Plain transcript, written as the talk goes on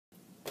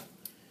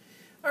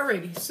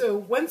Alrighty, so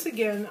once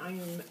again, I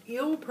am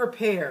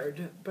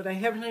ill-prepared, but I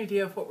have an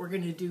idea of what we're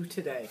going to do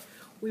today.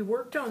 We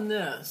worked on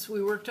this.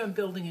 We worked on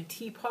building a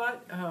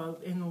teapot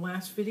in the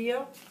last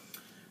video,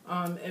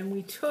 and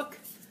we took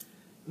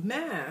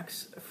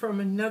Max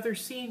from another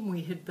scene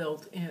we had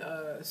built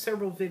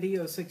several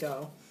videos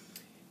ago,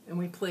 and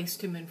we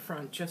placed him in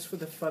front just for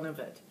the fun of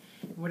it.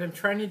 And what I'm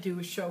trying to do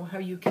is show how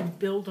you can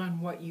build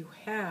on what you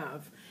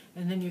have,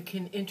 and then you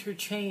can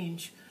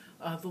interchange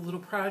the little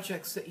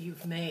projects that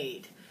you've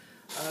made.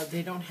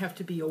 They don't have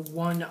to be a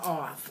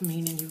one-off,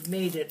 meaning you've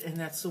made it and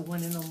that's the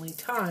one and only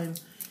time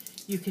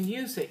you can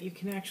use it. You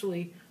can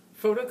actually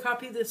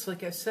photocopy this,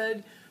 like I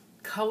said,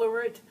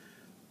 color it,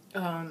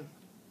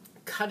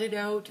 cut it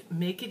out,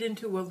 make it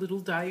into a little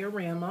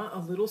diorama, a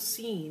little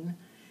scene,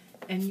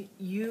 and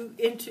you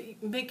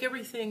make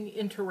everything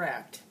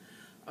interact.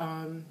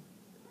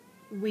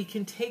 We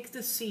can take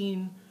the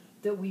scene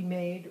that we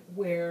made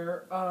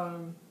where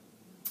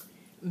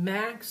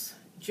Max,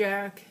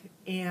 Jack,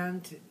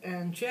 and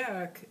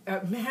Jack,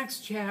 Max,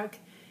 Jack,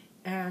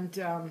 and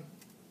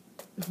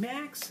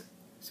Max,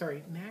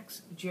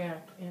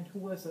 Jack, and who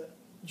was it?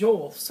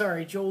 Joel,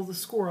 sorry, Joel the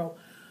squirrel,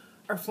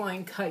 are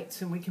flying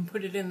kites, and we can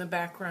put it in the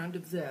background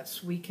of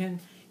this. We can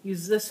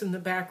use this in the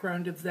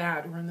background of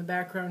that, or in the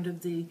background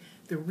of the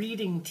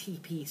reading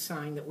TP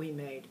sign that we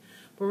made.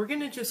 But we're going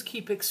to just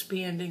keep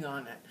expanding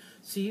on it,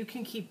 so you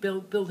can keep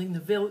building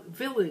the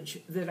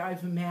village that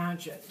I've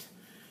imagined.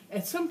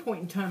 At some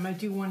point in time, I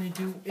do want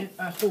to do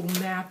a whole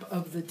map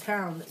of the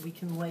town that we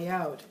can lay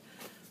out,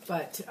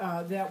 but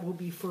that will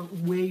be for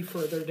way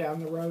further down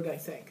the road, I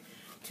think.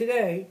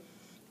 Today,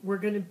 we're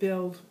going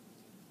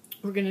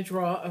to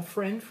draw a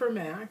friend for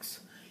Max,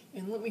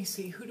 and let me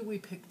see, who do we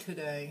pick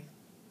today?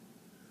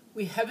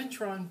 We haven't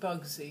drawn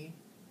Bugsy.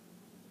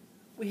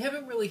 We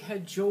haven't really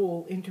had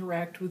Joel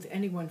interact with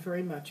anyone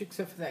very much,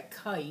 except for that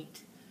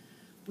kite.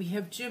 We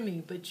have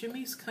Jimmy, but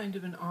Jimmy's kind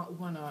of an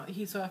one-off.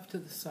 He's off to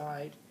the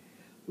side.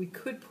 We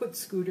could put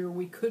Scooter,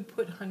 we could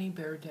put Honey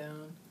Bear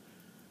down.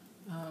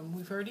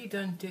 We've already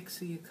done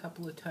Dixie a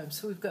couple of times.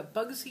 So we've got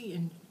Bugsy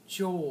and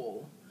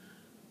Joel.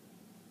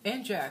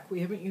 And Jack.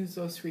 We haven't used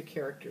those three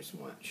characters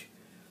much.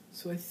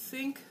 So I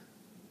think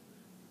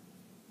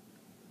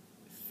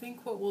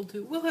what we'll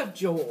do, we'll have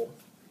Joel.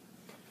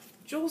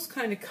 Joel's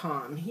kind of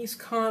calm. He's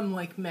calm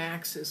like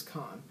Max is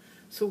calm.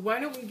 So why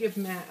don't we give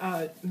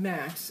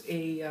Max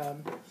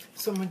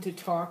someone to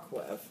talk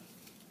with.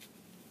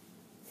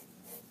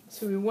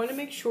 So we want to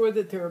make sure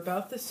that they're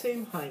about the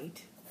same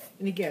height.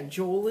 And again,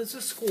 Joel is a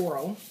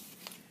squirrel.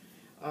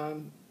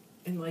 And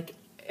like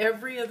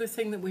every other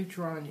thing that we've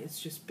drawn,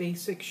 it's just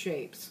basic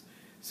shapes.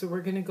 So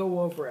we're going to go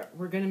over it.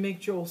 We're going to make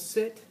Joel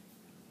sit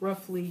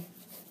roughly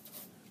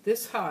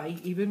this high,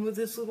 even with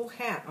this little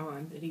hat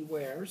on that he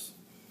wears.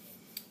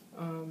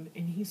 And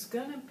he's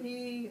going to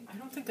be, I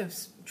don't think I've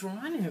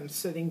drawn him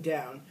sitting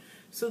down.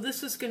 So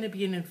this is going to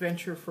be an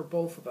adventure for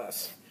both of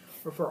us,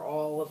 or for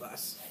all of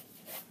us.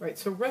 Right,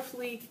 so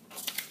roughly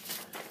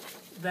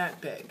that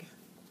big.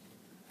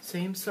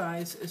 Same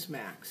size as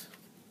Max.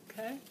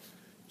 Okay?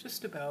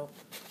 Just about.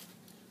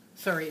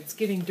 Sorry, it's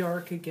getting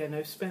dark again.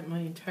 I've spent my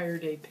entire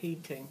day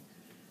painting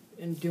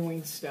and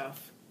doing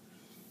stuff.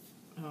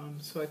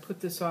 So I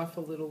put this off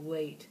a little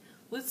late.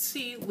 Let's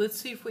see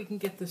if we can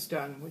get this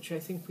done, which I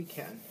think we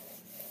can.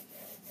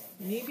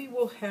 Maybe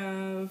we'll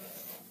have,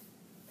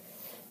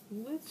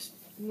 let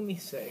me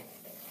see.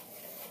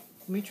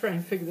 Let me try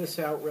and figure this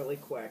out really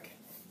quick.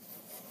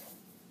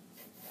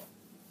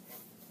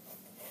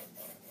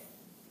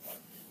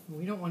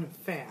 We don't want him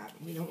fat.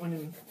 We don't want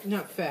him,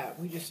 not fat,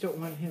 we just don't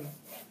want him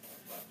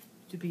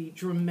to be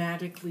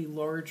dramatically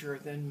larger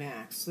than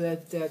Max.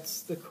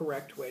 That's the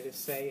correct way to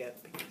say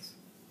it, because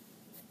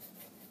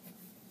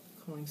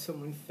calling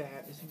someone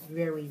fat is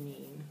very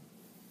mean.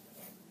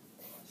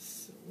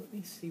 So let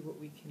me see what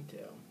we can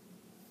do.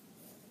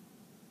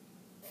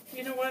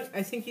 You know what?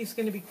 I think he's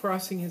going to be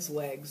crossing his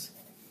legs.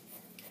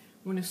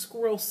 When a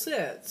squirrel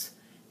sits,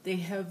 they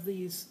have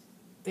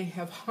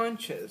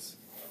haunches.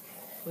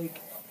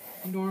 Like,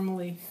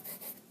 normally,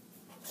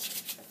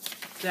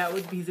 that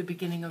would be the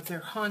beginning of their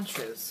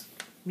haunches,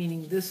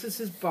 meaning this is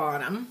his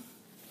bottom,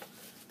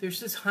 there's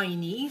his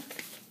hiney,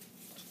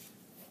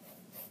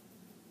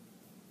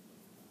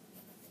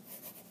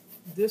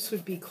 this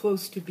would be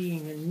close to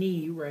being a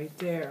knee right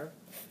there,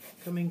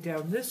 coming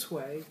down this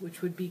way,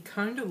 which would be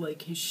kind of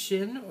like his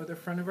shin or the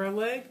front of our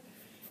leg,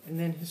 and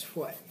then his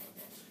foot.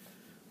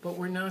 But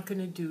we're not going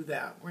to do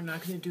that. We're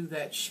not going to do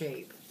that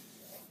shape.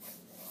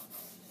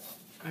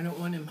 I don't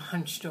want him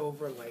hunched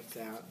over like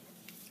that.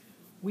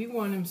 We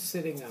want him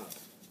sitting up.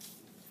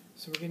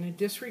 So we're going to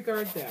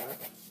disregard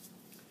that.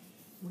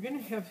 We're going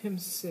to have him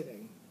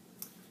sitting.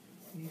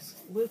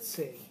 Let's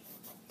see.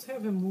 Let's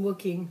have him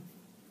looking.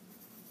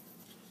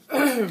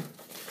 We're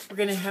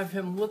going to have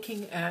him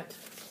looking at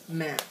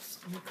Max.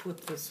 Let me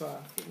clip this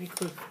off. Let me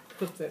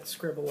clip that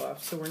scribble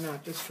off so we're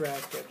not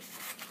distracted.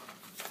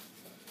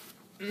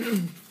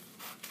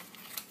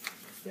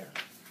 There.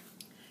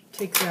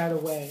 Take that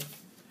away.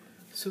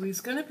 So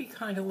he's going to be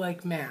kind of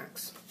like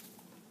Max.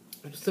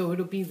 So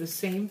it'll be the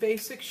same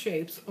basic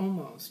shapes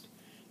almost,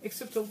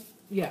 except,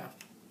 yeah,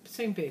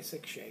 same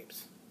basic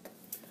shapes.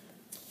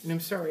 And I'm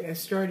sorry, I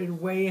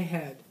started way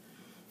ahead.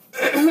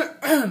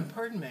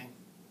 Pardon me.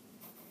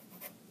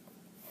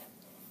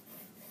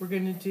 We're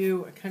going to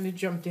do, I kind of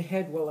jumped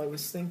ahead while I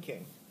was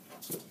thinking.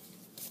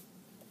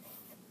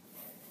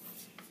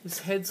 His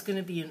head's going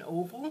to be an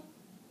oval,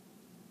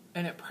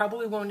 and it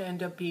probably won't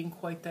end up being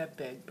quite that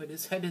big, but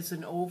his head is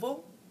an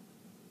oval.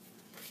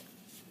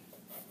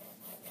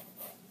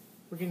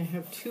 We're going to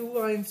have 2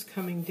 lines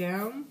coming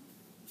down.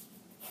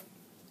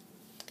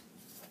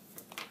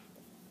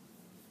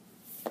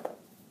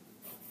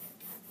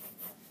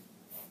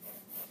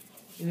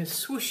 In a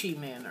swooshy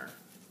manner.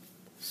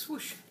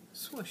 Swoosh,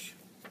 swoosh,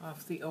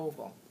 off the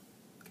oval.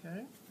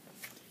 Okay?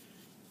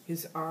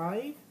 His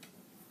eye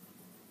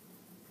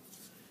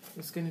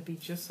is going to be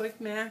just like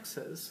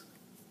Max's.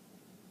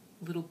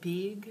 A little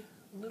big,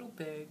 a little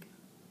big.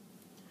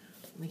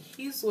 And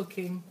he's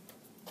looking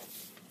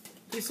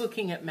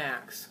at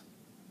Max.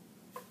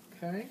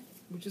 Okay?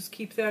 We'll just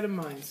keep that in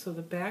mind. So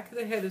the back of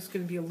the head is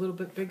going to be a little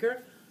bit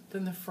bigger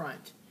than the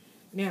front.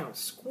 Now,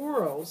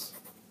 squirrels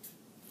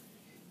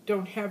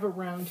don't have a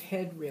round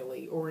head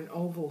really, or an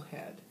oval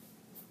head.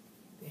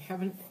 They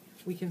haven't.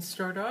 We can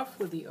start off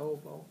with the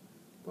oval,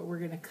 but we're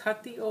going to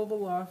cut the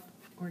oval off.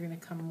 We're going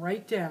to come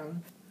right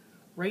down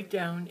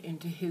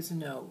into his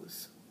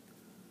nose.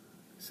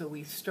 So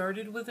we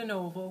started with an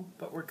oval,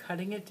 but we're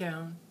cutting it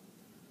down,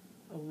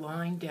 a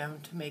line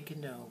down to make a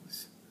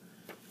nose.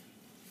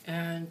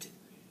 And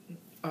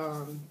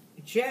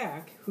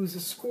Jack, who's a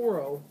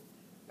squirrel,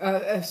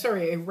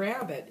 a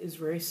rabbit, is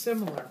very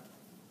similar.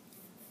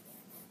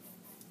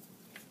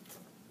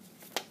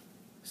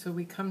 So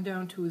we come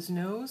down to his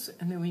nose,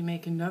 and then we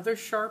make another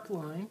sharp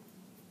line.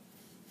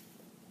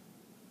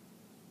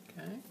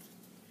 Okay.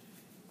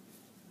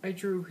 I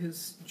drew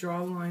his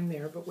jawline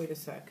there, but wait a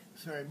sec.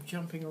 Sorry, I'm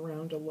jumping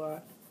around a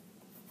lot.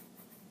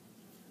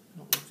 I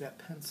don't like that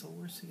pencil.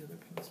 Where's the other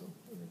pencil?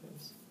 There it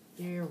is.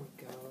 There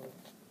we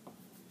go.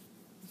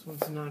 This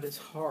one's not as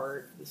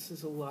hard. This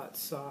is a lot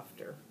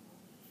softer.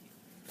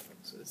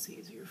 So it's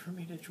easier for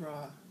me to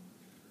draw.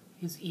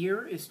 His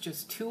ear is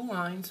just 2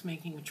 lines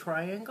making a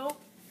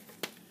triangle.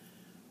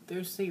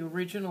 There's the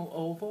original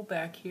oval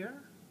back here,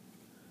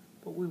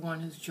 but we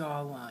want his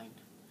jawline.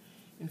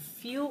 And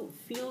feel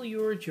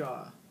your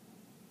jaw.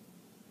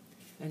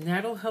 And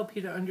that'll help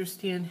you to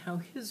understand how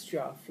his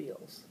jaw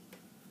feels.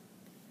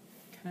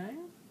 Okay?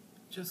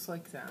 Just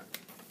like that.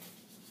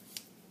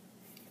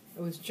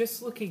 I was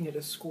just looking at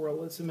a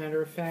squirrel, as a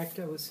matter of fact.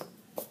 I was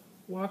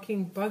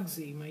walking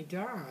Bugsy, my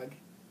dog,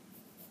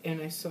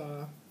 and I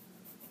saw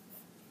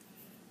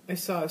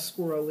a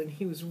squirrel, and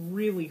he was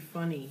really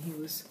funny. He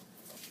was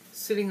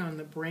sitting on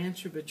the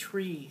branch of a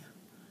tree,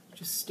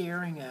 just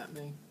staring at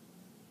me.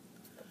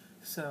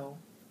 So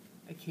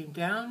I came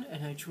down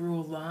and I drew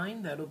a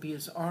line. That'll be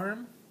his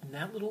arm, and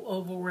that little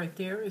oval right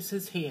there is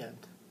his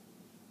hand.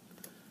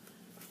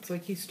 It's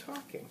like he's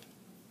talking.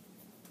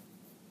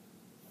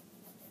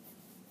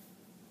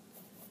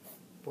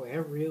 Boy, I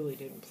really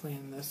didn't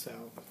plan this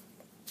out.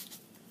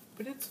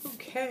 But it's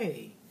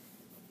okay.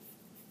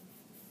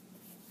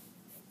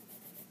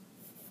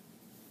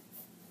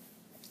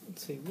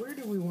 Let's see, where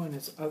do we want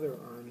his other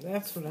arm?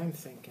 That's what I'm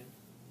thinking.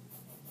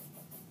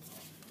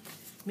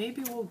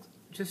 Maybe we'll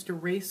just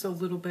erase a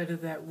little bit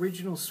of that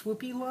original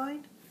swoopy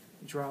line.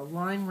 Draw a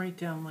line right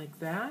down like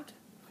that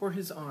for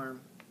his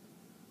arm.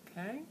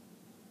 Okay?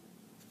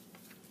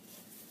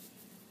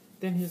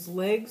 Then his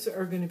legs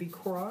are going to be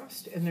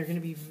crossed, and they're going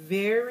to be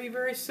very,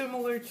 very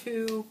similar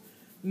to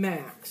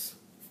Max.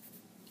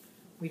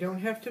 We don't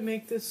have to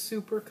make this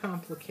super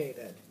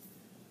complicated.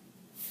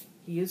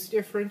 He is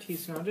different.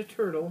 He's not a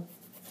turtle,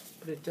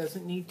 but it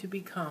doesn't need to be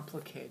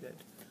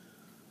complicated.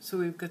 So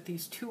we've got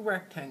these 2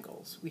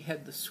 rectangles. We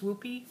had the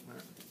swoopy.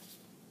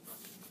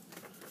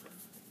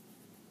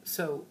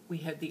 So we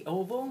had the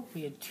oval.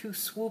 We had 2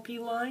 swoopy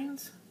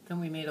lines. Then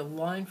we made a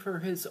line for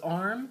his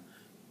arm,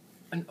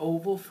 an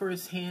oval for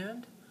his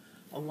hand,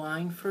 a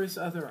line for his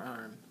other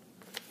arm,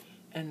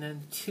 and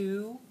then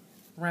 2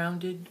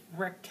 rounded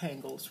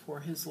rectangles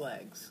for his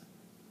legs.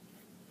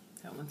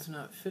 That one's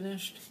not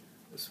finished.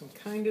 This one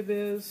kind of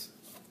is.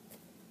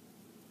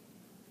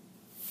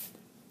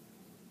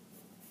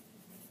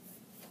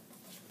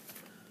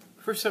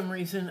 For some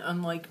reason,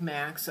 unlike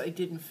Max, I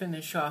didn't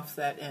finish off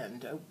that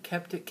end. I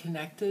kept it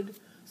connected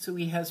so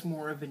he has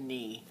more of a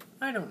knee.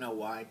 I don't know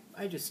why.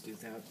 I just do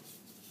that.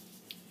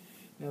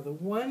 Now the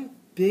one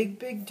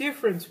big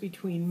difference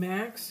between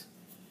Max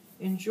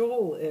and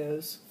Joel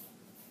is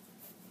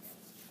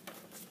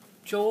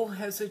Joel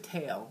has a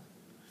tail.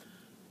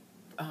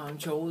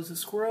 Joel is a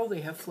squirrel.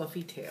 They have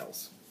fluffy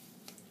tails.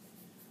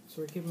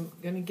 So we're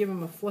going to give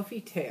him a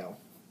fluffy tail.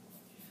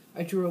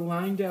 I drew a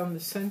line down the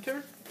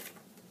center,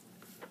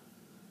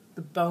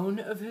 the bone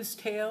of his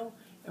tail,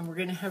 and we're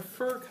going to have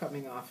fur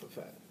coming off of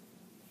it.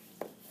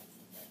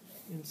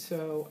 And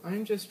so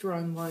I'm just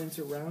drawing lines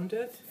around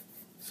it,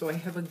 so I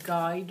have a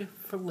guide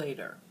for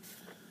later.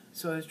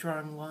 So I was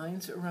drawing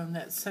lines around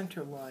that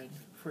center line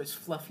for his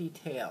fluffy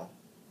tail.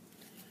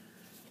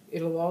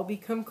 It'll all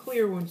become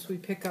clear once we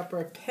pick up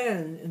our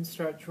pen and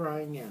start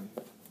drawing in.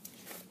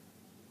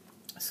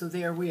 So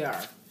there we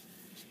are.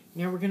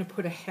 Now we're going to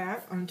put a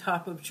hat on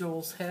top of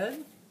Joel's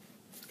head.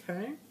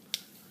 Okay?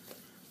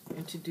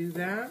 And to do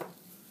that,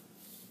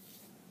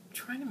 I'm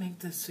trying to make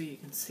this so you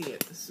can see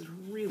it. This is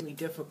really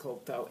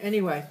difficult though.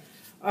 Anyway,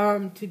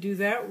 to do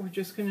that, we're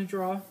just going to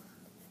draw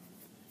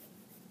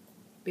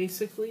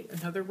basically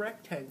another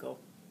rectangle.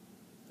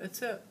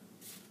 That's it.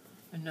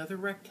 Another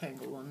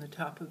rectangle on the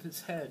top of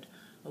his head.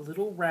 A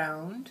little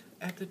round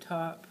at the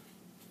top.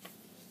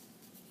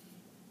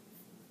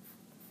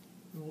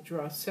 And we'll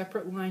draw a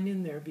separate line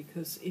in there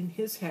because in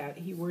his hat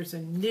he wears a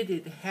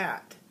knitted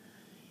hat.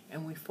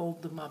 And we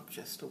fold them up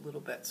just a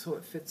little bit so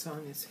it fits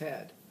on his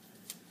head.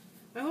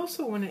 I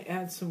also want to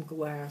add some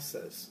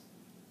glasses.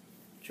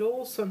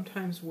 Joel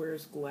sometimes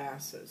wears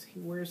glasses. He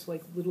wears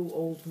like little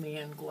old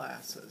man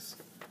glasses.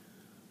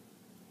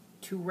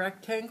 2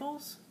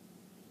 rectangles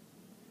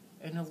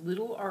and a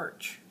little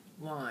arch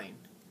line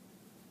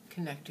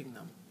connecting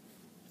them.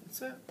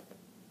 That's it.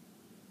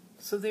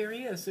 So there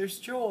he is. There's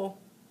Joel.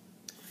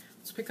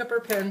 Let's pick up our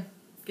pen,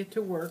 get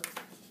to work.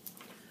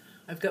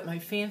 I've got my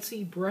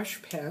fancy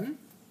brush pen.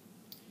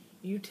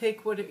 You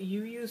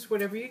use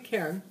whatever you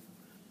can.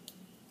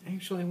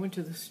 Actually, I went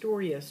to the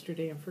store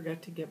yesterday and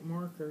forgot to get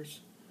markers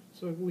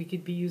so we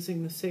could be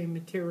using the same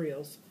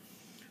materials.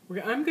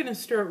 I'm going to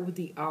start with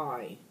the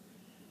eye.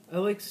 I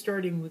like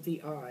starting with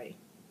the eye.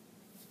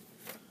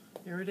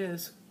 There it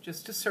is,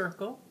 just a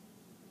circle.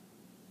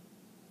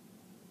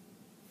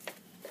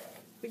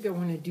 I think I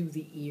want to do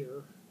the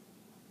ear.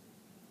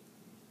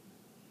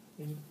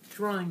 In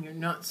drawing, you're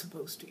not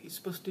supposed to. You're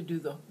supposed to do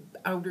the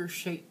outer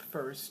shape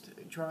first,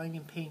 drawing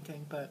and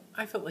painting, but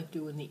I felt like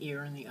doing the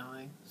ear and the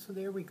eye, so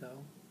there we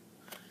go.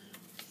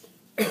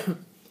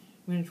 I'm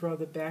going to draw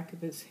the back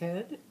of his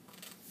head.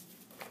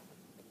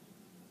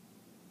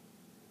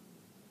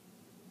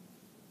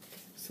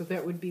 So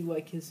that would be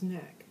like his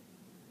neck.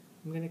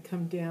 I'm going to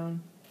come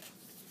down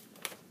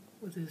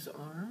with his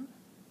arm.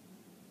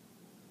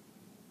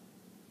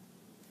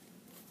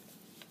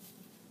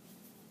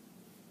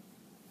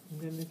 I'm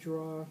going to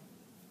draw,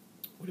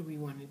 what do we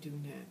want to do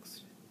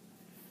next?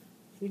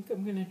 I think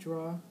I'm going to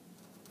draw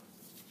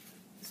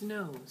his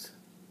nose.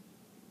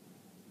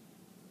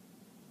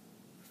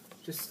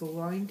 Just the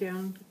line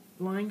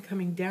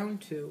coming down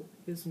to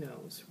his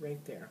nose,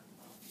 right there.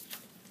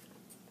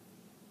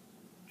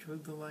 Drew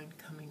the line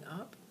coming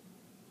up.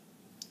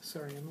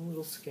 Sorry, I'm a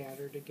little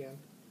scattered again.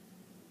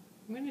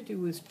 I'm going to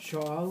do his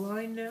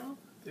jawline now.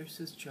 There's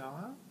his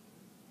jaw.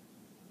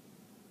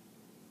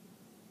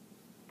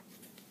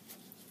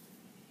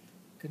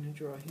 Going to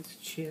draw his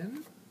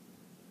chin.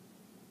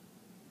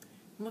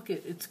 Look,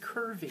 it's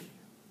curvy.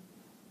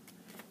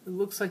 It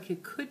looks like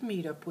it could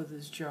meet up with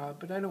his jaw,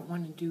 but I don't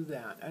want to do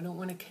that. I don't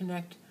want to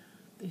connect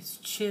his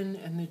chin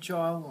and the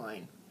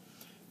jawline,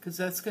 because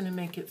that's going to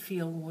make it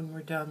feel when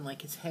we're done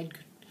like his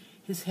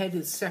head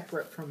is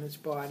separate from his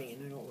body,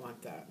 and I don't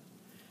want that.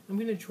 I'm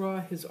going to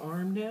draw his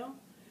arm now.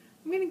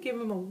 I'm going to give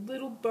him a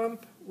little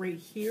bump right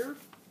here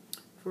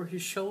for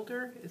his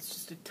shoulder. It's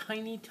just a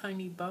tiny,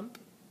 tiny bump.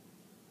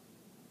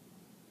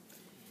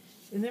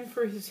 And then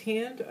for his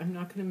hand, I'm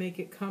not going to make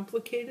it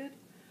complicated,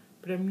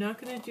 but I'm not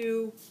going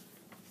to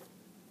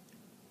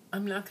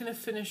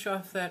finish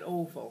off that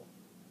oval.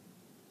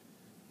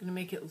 I'm going to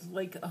make it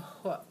like a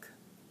hook.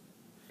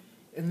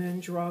 And then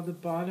draw the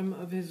bottom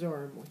of his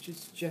arm, which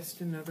is just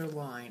another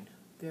line.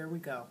 There we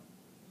go.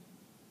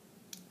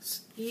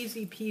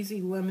 Easy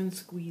peasy lemon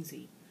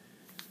squeezy.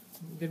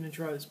 I'm going to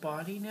draw his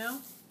body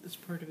now, this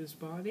part of his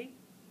body.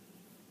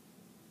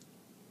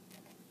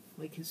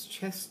 Like his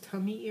chest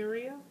tummy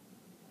area.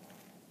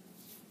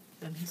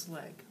 And his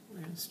leg.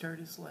 We're going to start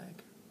his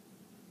leg.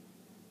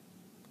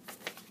 I'm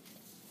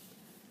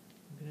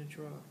going to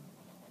draw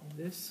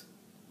this,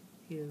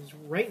 his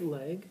right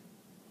leg,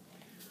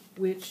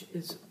 which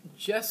is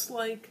just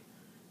like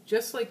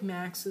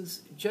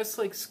Max's, just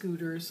like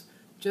Scooter's,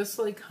 just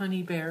like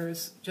Honey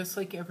Bear's, just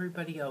like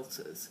everybody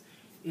else's.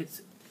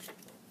 It's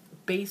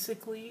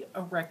basically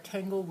a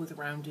rectangle with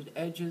rounded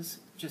edges,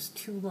 just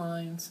 2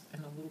 lines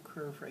and a little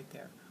curve right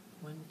there.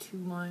 1, 2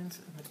 lines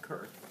and a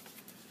curve.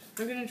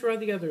 I'm going to draw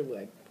the other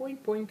leg. Boink,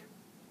 boink.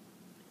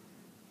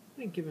 I'm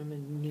going to give him a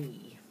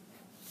knee.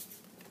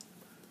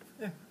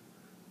 There.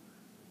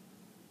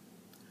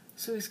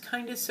 So he's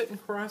kind of sitting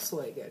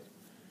cross-legged.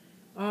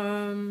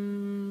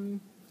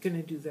 Going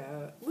to do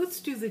that. Let's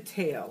do the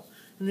tail.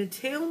 And the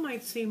tail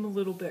might seem a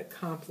little bit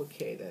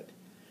complicated.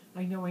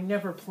 I know I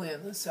never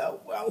planned this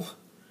out well.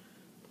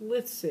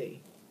 Let's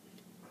see.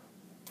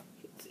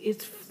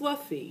 It's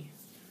fluffy.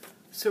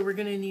 So we're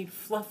going to need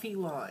fluffy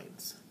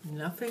lines.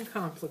 Nothing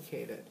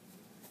complicated.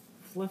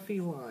 Fluffy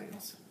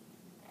lines.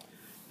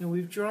 Now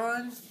we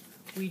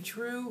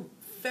drew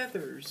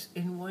feathers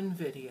in one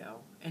video,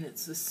 and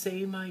it's the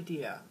same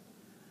idea.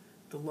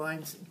 The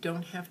lines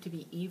don't have to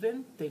be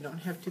even, they don't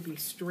have to be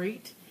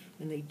straight,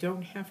 and they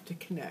don't have to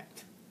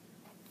connect.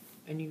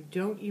 And you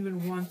don't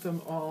even want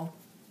them all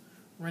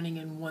running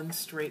in one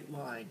straight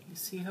line. You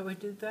see how I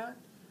did that?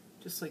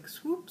 Just like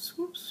swoop,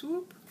 swoop,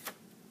 swoop.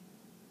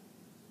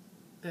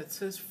 That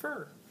says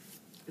fur.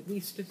 At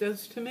least it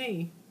does to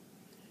me.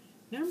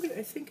 Now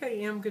I think I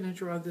am going to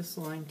draw this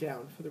line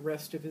down for the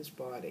rest of his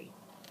body,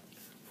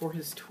 for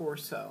his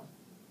torso.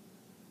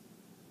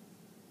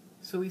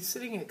 So he's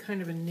sitting at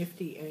kind of a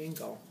nifty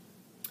angle.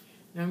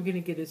 Now I'm going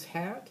to get his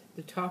hat.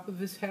 The top of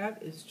his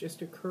hat is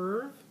just a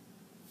curve.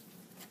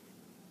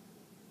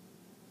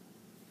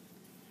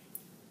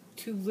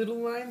 Two little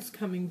lines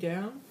coming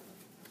down.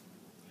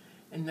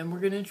 And then we're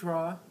going to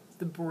draw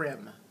the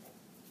brim.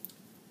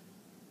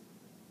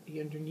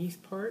 The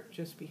underneath part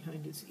just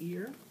behind his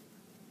ear.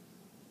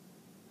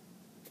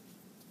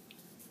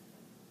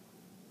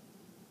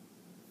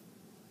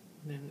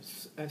 And then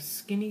a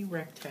skinny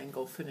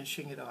rectangle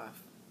finishing it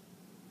off.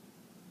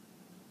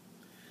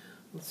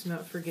 Let's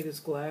not forget his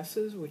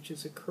glasses, which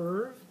is a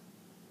curve,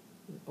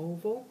 an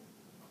oval,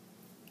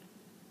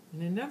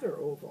 and another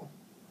oval.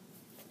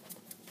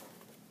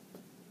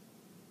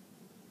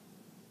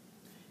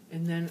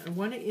 And then I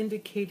want to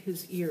indicate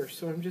his ear,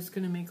 so I'm just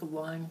going to make a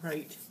line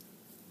right.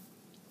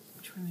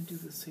 I'm trying to do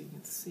this so you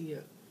can see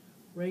it.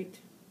 Right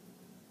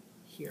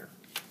here.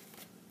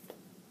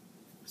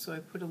 So I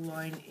put a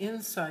line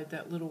inside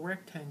that little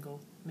rectangle,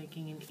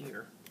 making an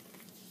ear.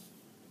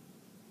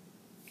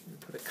 And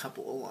put a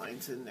couple of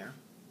lines in there.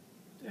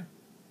 There.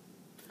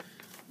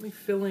 Let me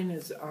fill in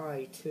his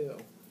eye too.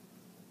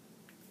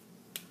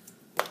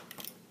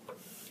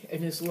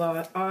 And his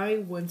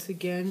eye, once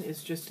again,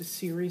 is just a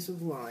series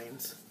of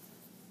lines.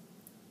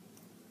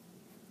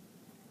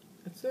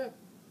 That's it.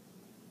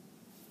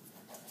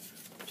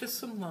 Just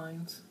some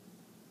lines.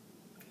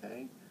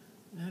 Okay?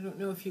 And I don't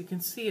know if you can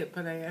see it,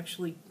 but I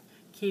actually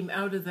came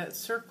out of that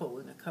circle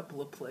in a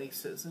couple of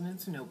places, and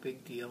it's no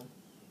big deal.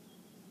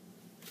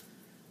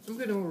 I'm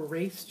going to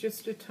erase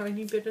just a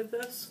tiny bit of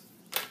this.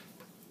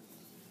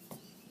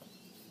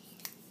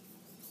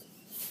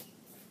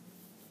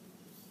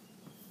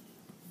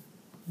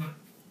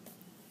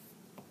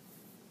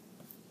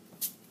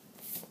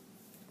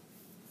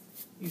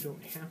 You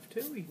don't have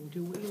to. You can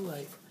do what you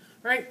like.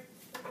 All right,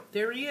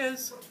 there he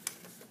is.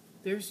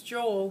 There's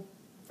Joel.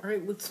 All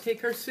right, let's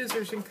take our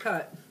scissors and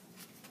cut.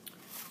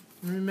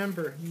 And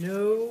remember,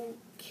 no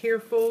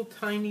careful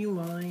tiny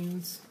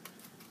lines,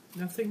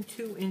 nothing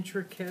too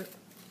intricate.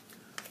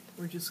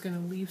 We're just going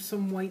to leave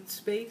some white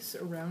space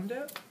around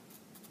it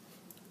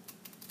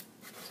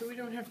so we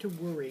don't have to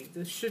worry.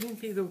 This shouldn't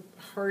be the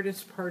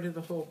hardest part of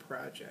the whole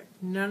project.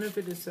 None of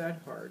it is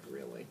that hard,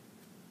 really.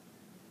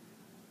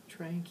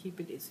 Try and keep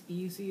it as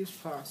easy as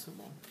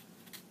possible.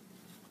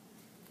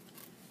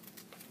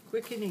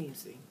 Quick and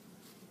easy.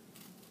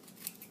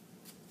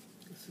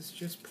 This is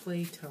just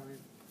playtime.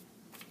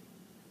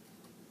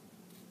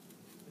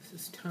 This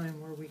is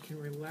time where we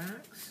can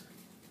relax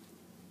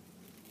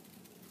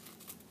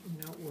and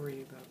not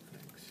worry about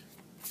things.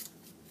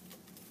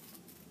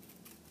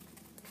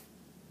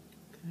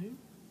 Okay.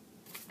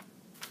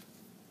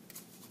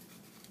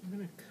 I'm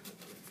going to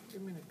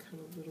cut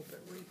a little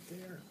bit right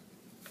there.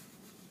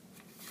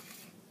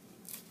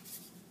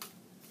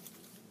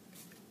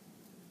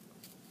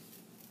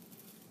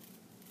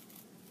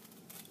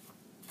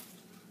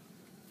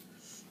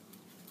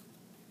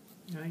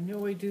 I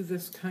know I do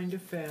this kind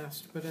of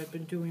fast, but I've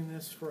been doing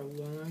this for a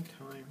long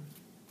time.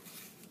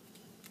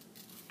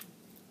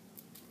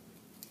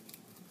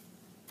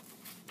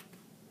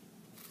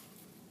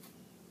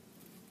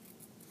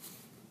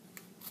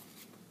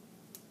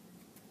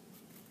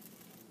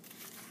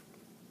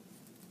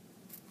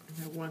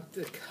 And I want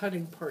the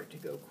cutting part to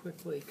go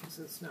quickly because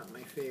it's not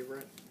my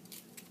favorite.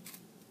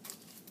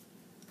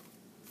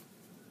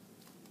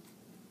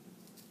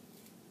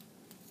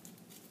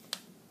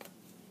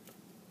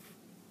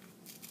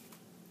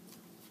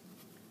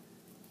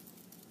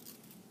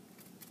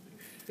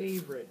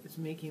 Favorite is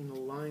making the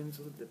lines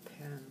with the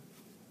pen,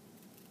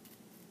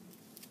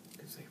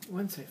 because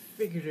once I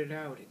figured it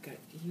out, it got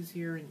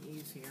easier and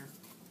easier.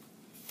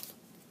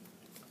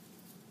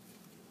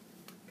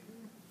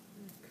 Okay,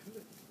 cut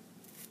it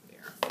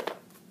there.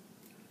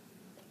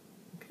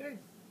 Okay,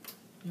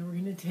 now we're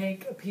going to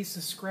take a piece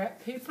of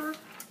scrap paper.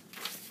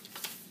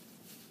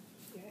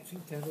 Yeah, I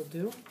think that'll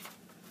do.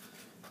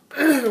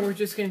 We're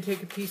just going to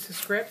take a piece of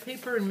scrap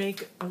paper and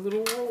make a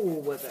little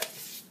roll with it.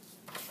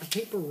 A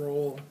paper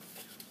roll.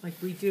 Like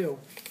we do.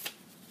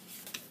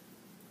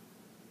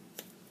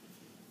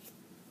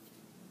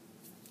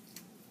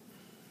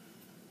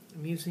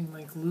 I'm using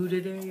my glue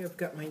today. I've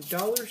got my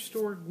dollar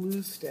store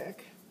glue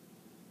stick.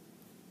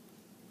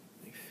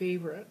 My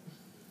favorite.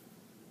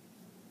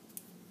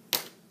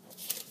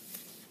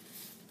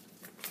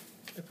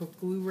 I put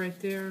glue right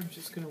there. I'm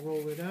just going to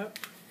roll it up.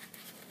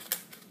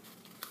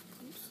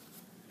 Oops.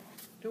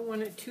 Don't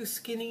want it too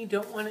skinny.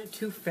 Don't want it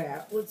too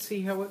fat. Let's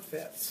see how it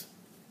fits.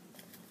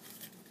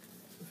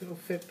 It'll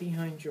fit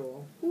behind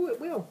Joel. Ooh, it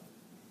will.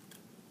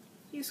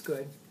 He's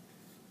good.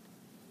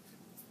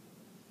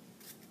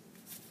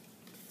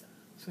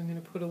 So I'm going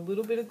to put a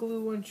little bit of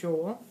glue on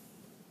Joel.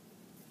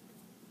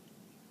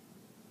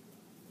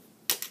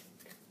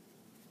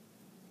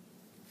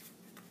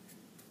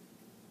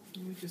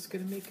 just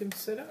going to make him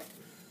sit up.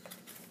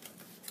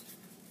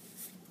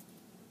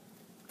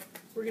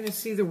 We're going to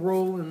see the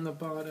roll in the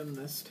bottom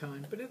this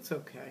time, but it's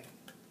okay.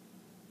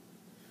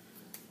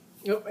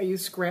 Oh, I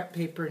used scrap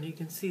paper, and you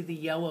can see the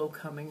yellow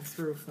coming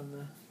through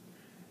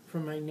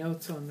from my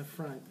notes on the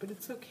front. But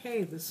it's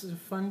okay. This is a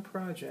fun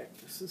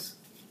project. This is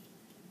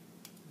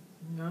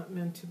not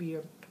meant to be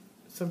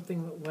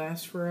something that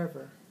lasts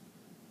forever.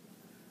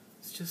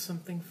 It's just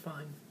something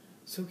fun.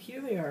 So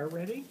here they are.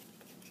 Ready?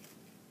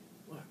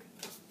 Look.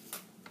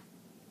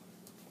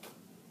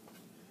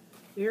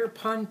 They're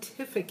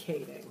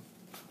pontificating,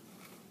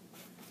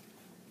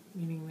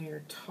 meaning they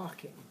are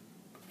talking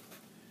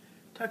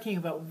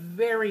about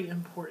very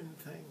important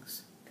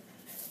things.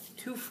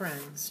 Two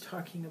friends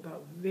talking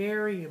about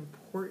very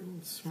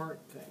important, smart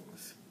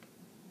things.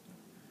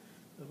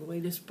 The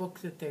latest book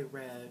that they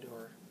read,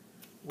 or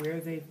where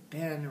they've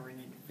been, or an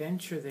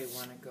adventure they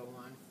want to go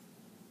on.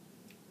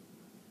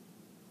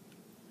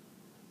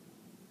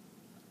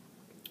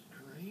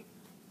 All right.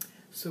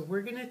 So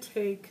we're going to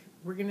take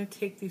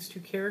these two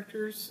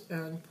characters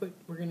and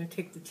we're going to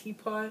take the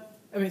teapot.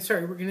 We're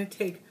going to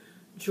take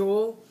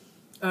Joel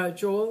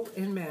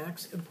and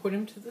Max and put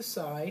them to the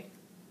side.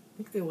 I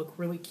think they look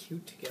really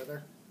cute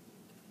together.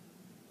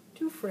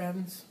 Two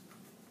friends.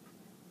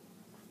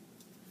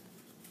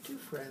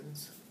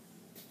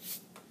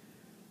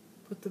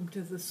 Put them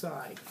to the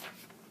side.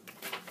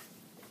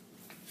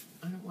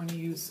 I don't want to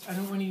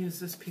use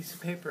this piece of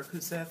paper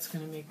because that's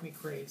going to make me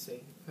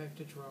crazy if I have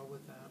to draw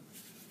with that.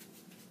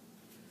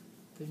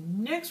 The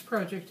next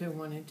project I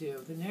want to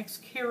do, the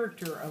next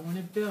character I want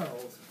to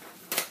build,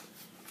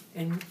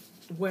 and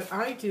what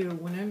I do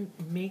when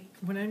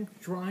I'm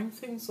drawing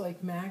things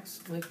like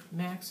Max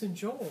and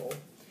Joel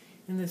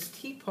in this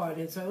teapot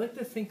is I like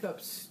to think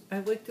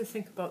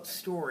about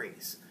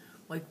stories.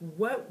 Like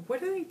what are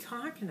they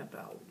talking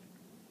about?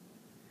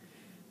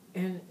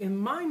 And in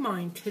my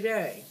mind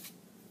today,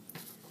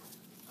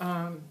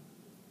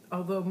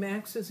 although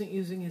Max isn't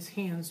using his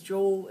hands,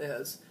 Joel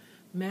is.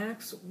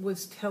 Max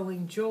was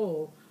telling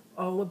Joel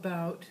all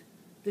about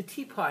the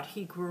teapot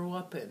he grew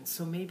up in,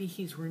 so maybe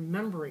he's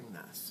remembering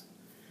this.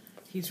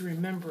 He's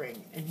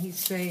remembering, and he's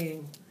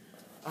saying,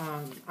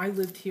 I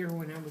lived here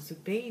when I was a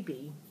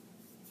baby,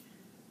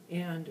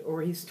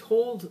 or he's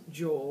told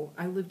Joel,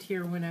 I lived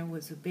here when I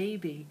was a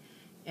baby,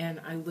 and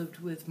I lived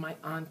with my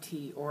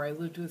auntie, or I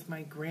lived with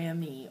my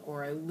Grammy,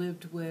 or I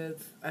lived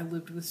with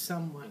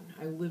someone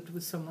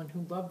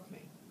who loved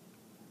me.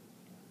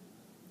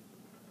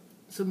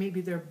 So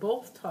maybe they're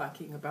both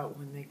talking about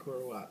when they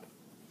grew up.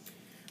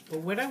 But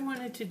what I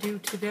wanted to do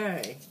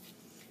today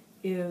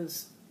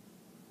is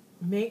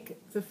make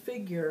the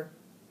figure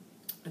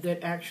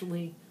that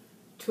actually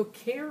took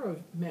care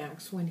of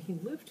Max when he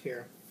lived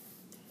here.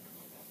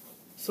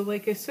 So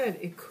like I said,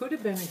 it could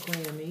have been a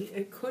Grammy,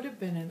 it could have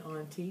been an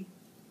auntie.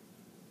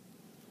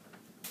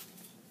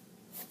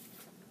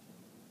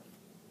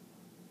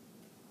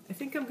 I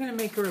think I'm going to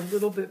make her a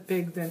little bit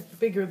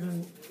bigger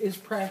than is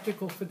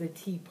practical for the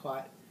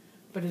teapot,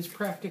 but is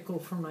practical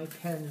for my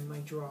pen and my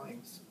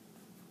drawings,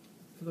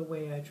 for the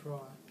way I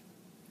draw.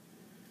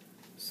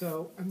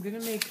 So I'm going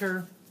to make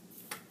her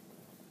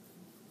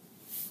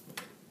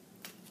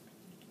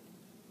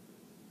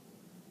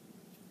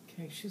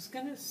she's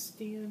going to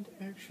stand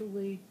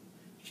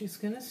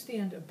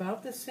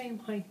about the same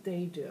height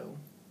they do.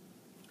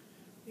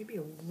 Maybe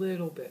a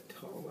little bit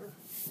taller.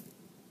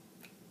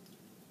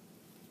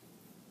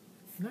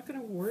 I'm not going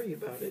to worry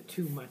about it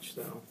too much,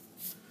 though.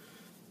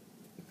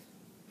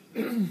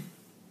 I'm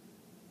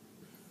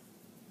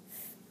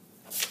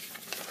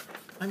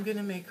going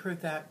to make her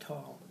that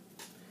tall.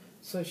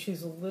 So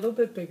she's a little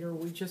bit bigger.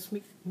 We just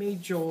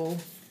made Joel.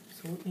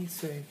 So let me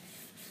see.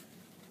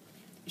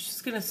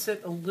 She's going to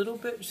stand a little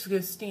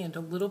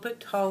bit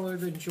taller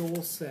than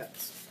Joel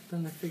sits,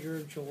 than the figure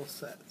of Joel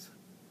sits.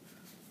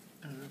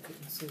 I don't know if you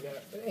can see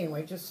that. But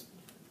anyway, just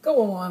go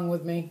along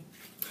with me.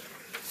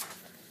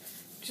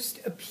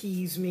 Just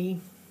appease me.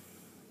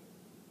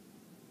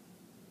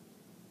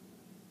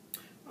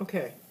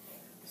 Okay,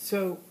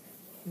 so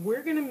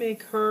we're going to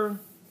make her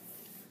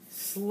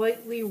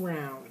slightly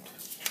round.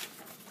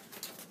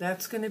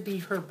 That's going to be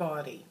her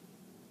body.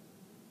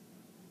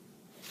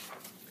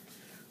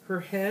 Her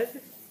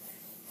head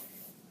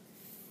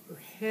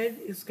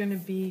is going to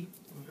be,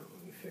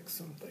 let me fix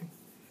something.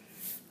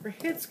 Her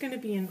head's going to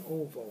be an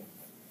oval.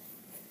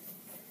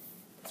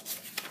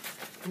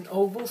 An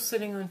oval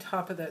sitting on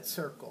top of that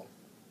circle.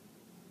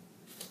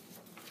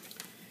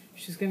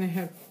 She's going to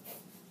have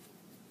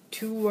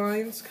two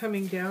lines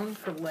coming down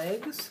for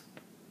legs.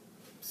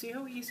 See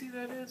how easy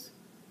that is?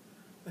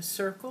 A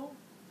circle,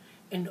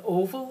 an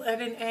oval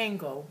at an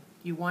angle.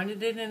 You want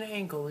it at an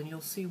angle, and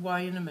you'll see why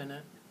in a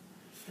minute.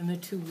 And the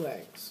two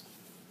legs.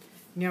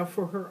 Now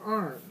for her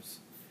arms,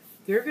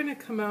 they're going to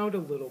come out a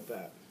little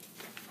bit.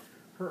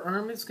 Her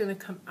arm is going to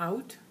come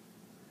out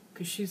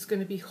because she's going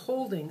to be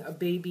holding a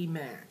baby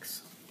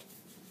Max.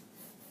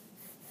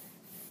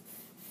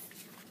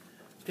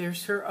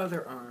 There's her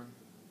other arm,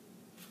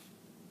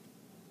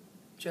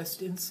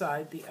 just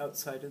inside the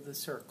outside of the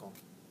circle.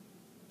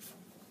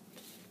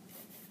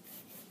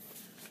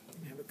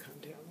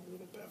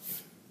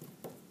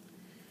 All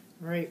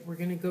right, we're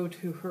going to go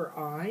to her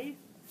eye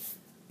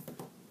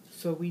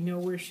so we know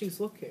where she's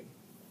looking.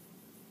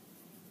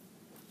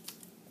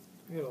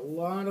 We got a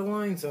lot of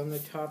lines on the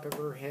top of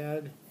her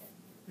head.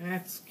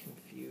 That's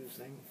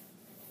confusing.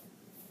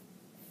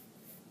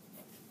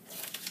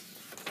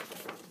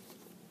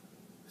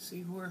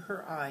 See where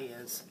her eye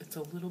is. It's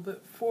a little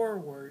bit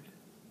forward,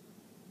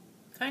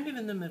 kind of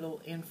in the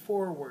middle and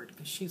forward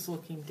because she's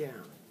looking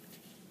down.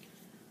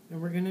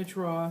 And we're going to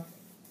draw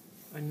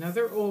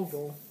another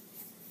oval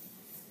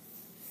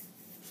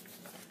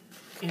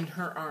in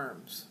her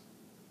arms.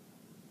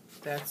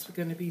 That's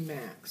going to be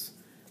Max.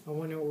 I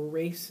want to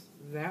erase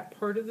that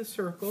part of the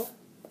circle.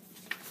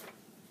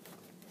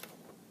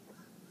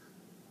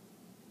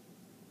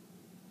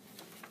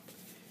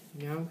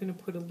 Now I'm going to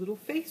put a little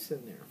face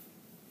in there.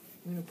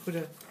 I'm going to put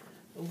a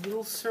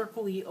little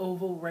circle-y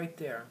oval right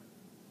there.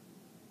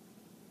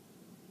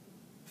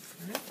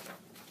 All right.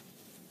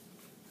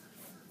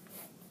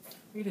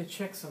 I need to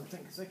check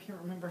something because I can't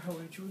remember how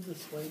I drew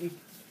this lady.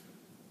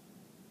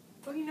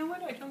 Oh, you know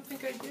what? I don't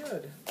think I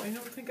did. I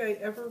don't think I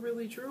ever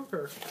really drew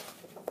her.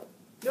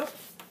 Nope.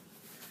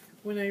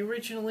 When I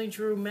originally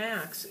drew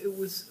Max, it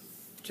was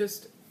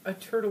just a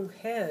turtle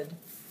head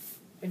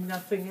and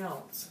nothing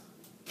else.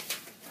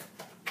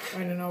 I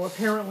don't know.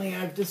 Apparently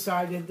I've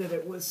decided that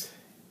it was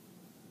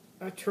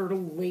a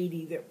turtle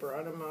lady that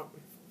brought him up.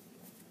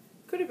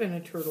 Could have been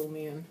a turtle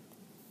man.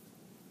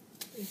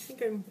 I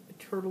think I'm a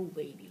turtle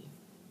lady.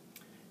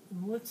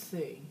 And let's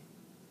see.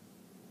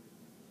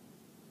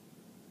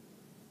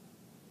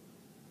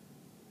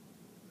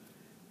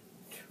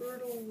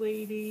 Turtle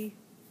lady.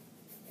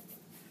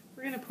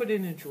 We're going to put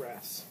in a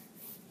dress.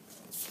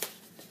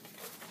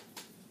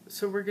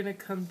 So we're going to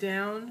come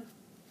down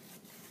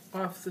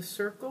off the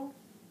circle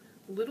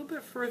a little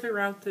bit further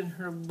out than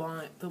her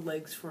line, the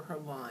legs for her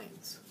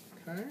lines.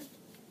 Okay?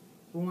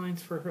 The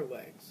lines for her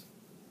legs.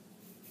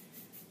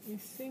 I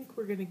think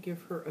we're going to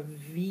give her a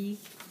V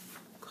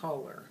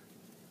collar.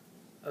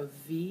 A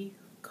V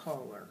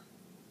collar.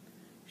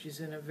 She's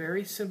in a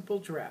very simple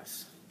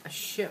dress. A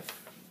shift.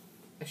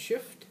 A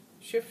shift?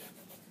 Shift?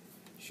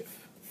 Shift.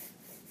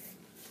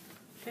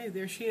 Okay,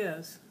 there she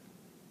is.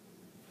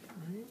 All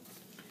right.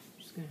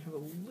 She's going to have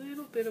a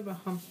little bit of a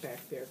hump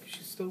back there because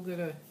she's still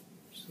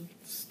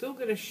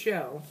got a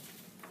shell.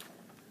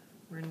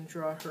 We're going to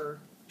draw her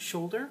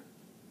shoulder.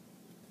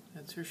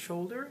 That's her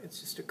shoulder. It's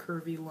just a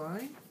curvy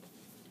line.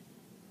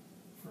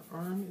 Her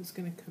arm is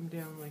going to come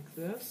down like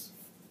this.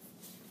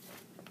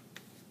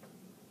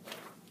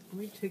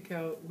 We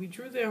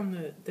drew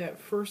down that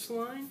first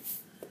line,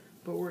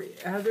 but we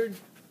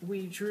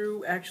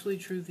actually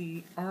drew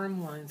the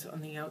arm lines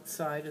on the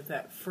outside of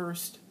that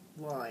first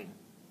line.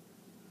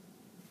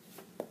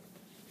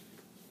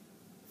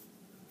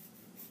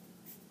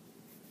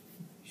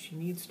 She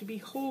needs to be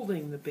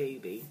holding the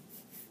baby.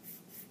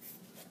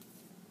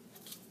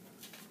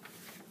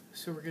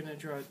 So we're going to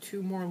draw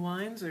two more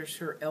lines. There's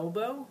her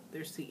elbow,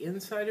 there's the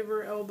inside of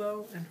her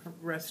elbow, and the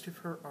rest of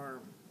her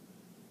arm.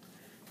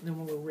 And then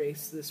we'll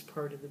erase this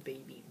part of the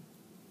baby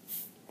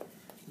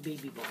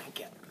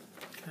blanket.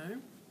 Okay,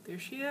 there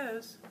she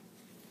is.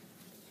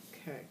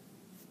 Okay.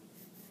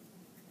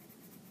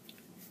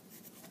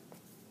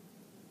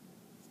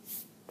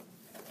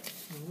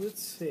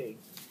 Let's see.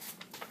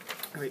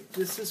 All right,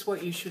 this is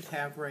what you should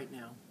have right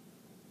now.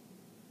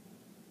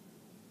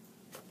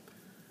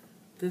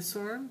 This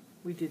arm,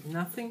 we did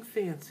nothing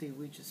fancy.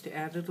 We just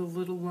added a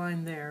little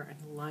line there and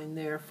a line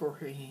there for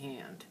her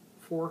hand.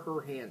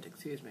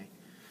 Excuse me.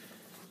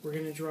 We're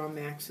going to draw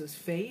Max's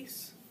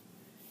face.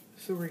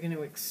 So we're going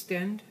to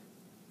extend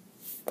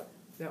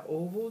that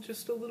oval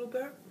just a little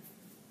bit.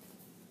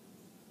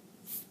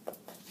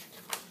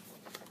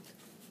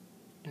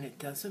 And it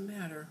doesn't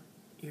matter.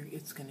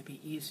 It's going to be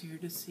easier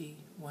to see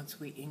once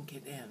we ink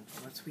it in,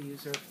 once we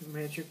use our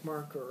magic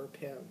marker or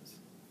pens.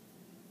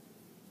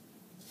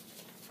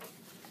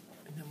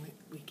 And then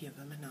we give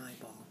him an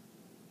eyeball.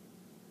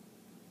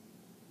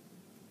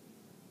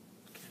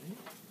 Okay.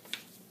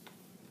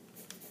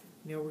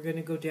 Now we're going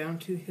to go down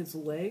to his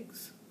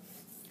legs.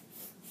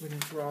 We're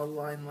going to draw a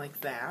line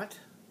like that.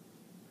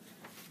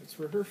 That's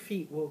where her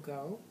feet will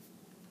go.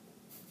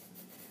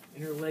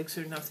 And her legs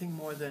are nothing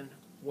more than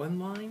one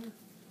line,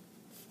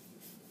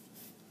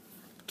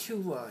 two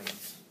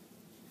lines.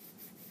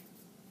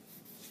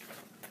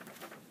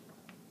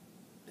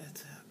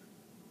 That's it.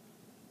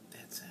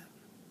 That's it.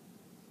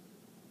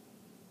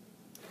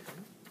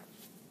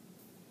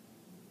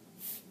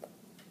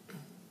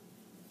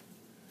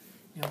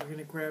 Now we're going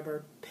to grab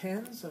our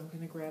pens. I'm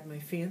going to grab my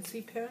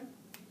fancy pen.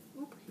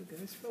 Oop, you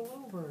guys fell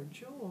over.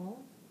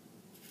 Joel.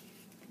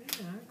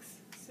 Max,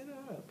 sit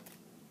up.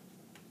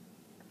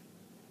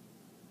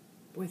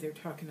 Boy, they're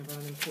talking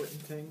about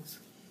important things.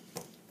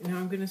 Now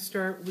I'm going to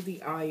start with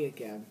the eye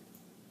again.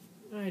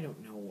 I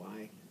don't know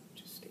why.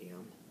 Just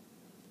am.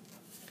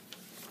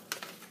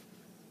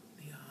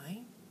 The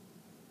eye.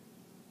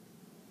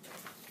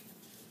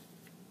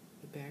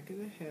 The back of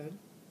the head.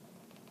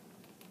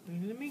 I'm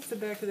going to make the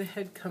back of the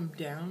head come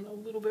down a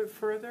little bit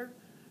further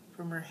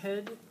from her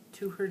head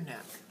to her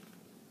neck,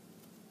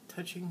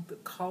 touching the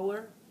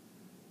collar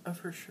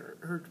of her shirt,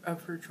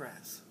 of her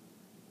dress.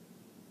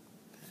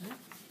 Okay.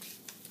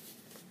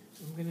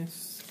 I'm going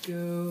to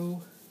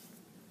go,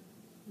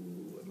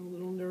 I'm a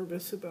little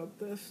nervous about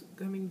this,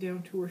 coming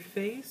down to her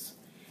face.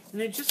 And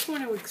I just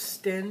want to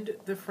extend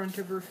the front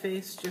of her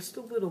face just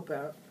a little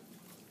bit,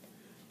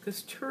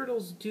 because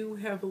turtles do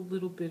have a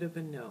little bit of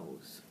a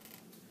nose.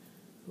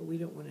 But we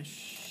don't want to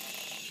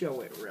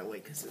show it really,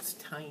 because it's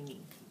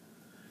tiny.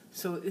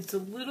 So it's a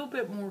little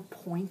bit more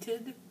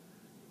pointed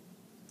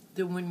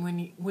than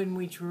when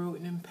we drew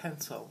it in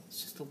pencil.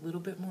 It's just a little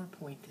bit more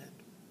pointed.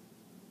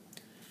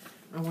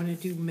 I want to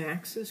do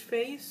Max's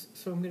face,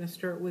 so I'm going to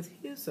start with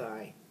his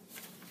eye.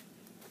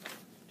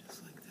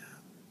 Just like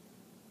that.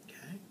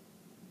 Okay.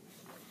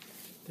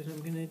 Then I'm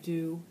going to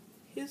do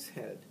his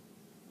head.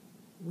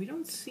 We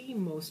don't see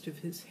most of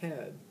his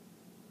head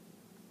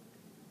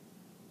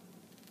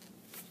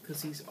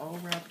because he's all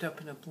wrapped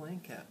up in a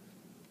blanket.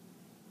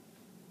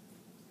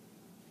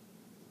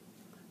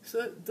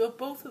 So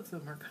both of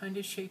them are kind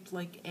of shaped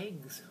like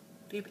eggs.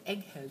 They have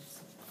egg heads.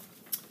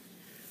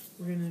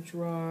 We're going to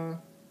draw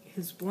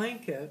his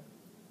blanket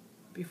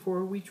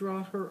before we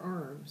draw her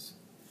arms.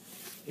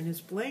 In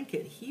his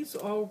blanket, he's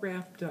all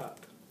wrapped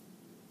up.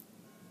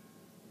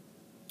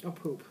 Oh,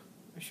 poop.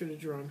 I should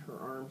have drawn her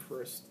arm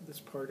first, this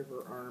part of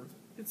her arm.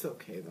 It's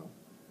okay, though.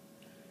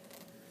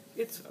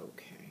 It's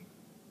okay.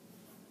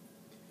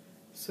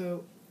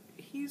 So,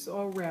 he's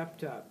all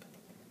wrapped up,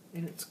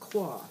 and it's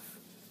cloth.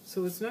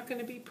 So it's not going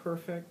to be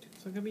perfect.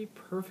 It's not going to be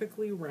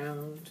perfectly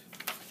round.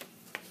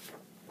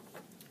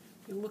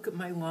 You look at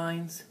my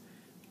lines,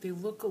 they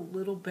look a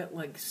little bit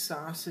like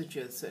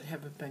sausages that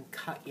haven't been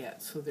cut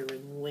yet, so they're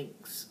in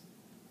links.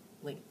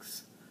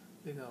 Links.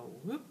 They go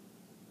whoop,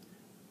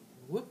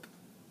 whoop.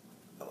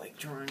 I like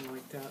drawing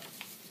like that.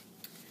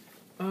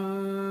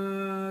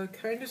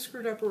 Kind of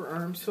screwed up her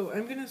arm, so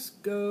I'm going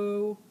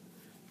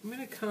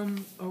to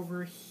come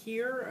over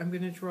here. I'm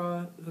going to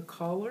draw the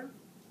collar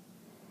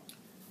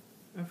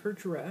of her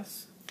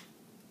dress.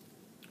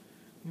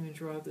 I'm going to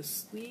draw the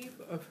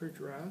sleeve of her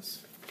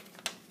dress,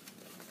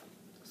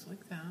 just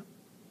like that.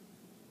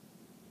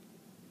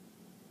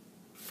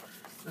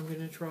 I'm going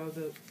to draw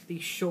the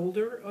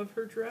shoulder of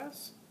her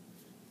dress,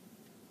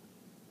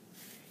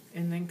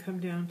 and then come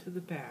down to the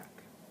back.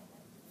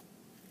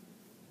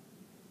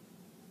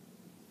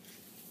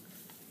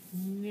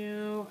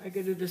 Now I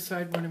got to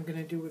decide what I'm going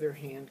to do with her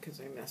hand because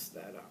I messed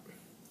that up.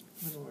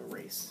 I'm going to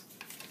erase.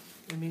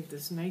 I made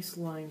this nice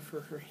line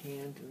for her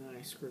hand and then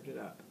I screwed it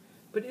up.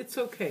 But it's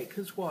okay,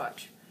 because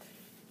watch.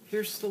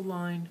 Here's the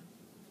line.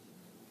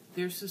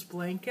 There's his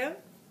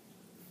blanket,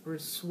 or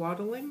his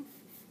swaddling.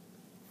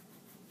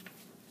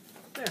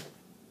 There.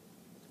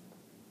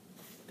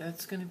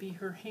 That's going to be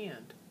her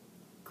hand,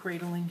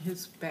 cradling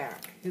his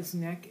back, his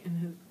neck,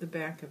 and the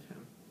back of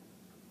him.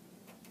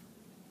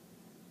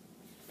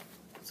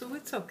 So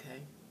it's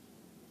okay.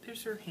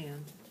 There's her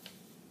hand.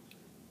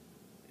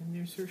 And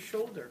there's her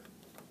shoulder.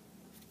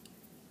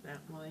 That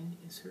line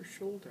is her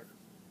shoulder.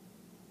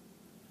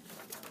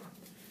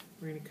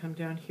 We're going to come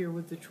down here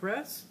with the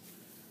dress.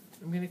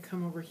 I'm going to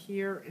come over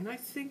here, and I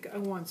think I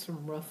want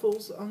some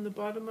ruffles on the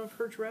bottom of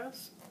her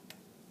dress.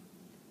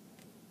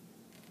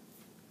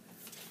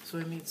 So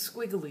I made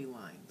squiggly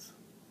lines.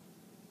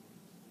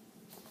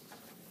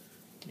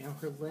 Now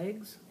her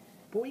legs,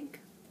 boink,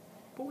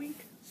 boink,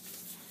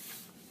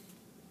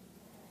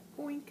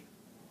 boink,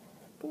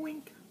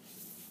 boink.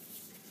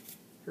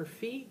 Her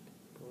feet,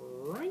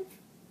 boink,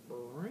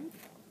 boink.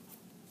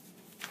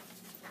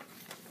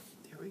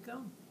 There we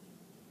go.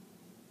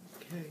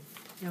 Okay,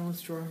 now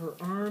let's draw her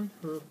arm,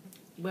 her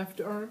left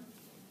arm,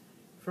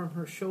 from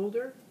her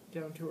shoulder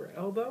down to her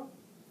elbow,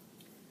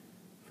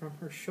 from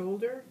her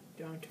shoulder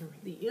down to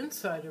the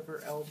inside of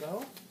her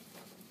elbow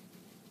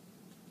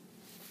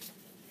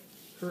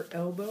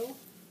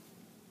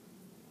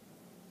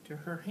to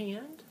her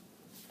hand.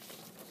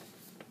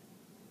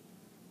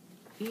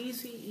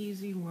 Easy,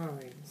 easy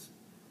lines.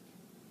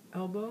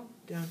 Elbow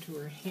down to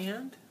her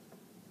hand,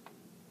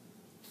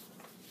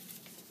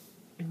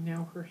 and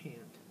now her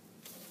hand.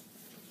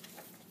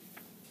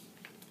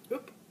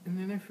 Oop, and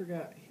then I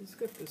forgot, he's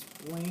got this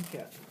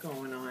blanket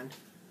going on.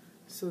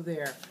 So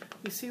there.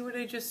 You see what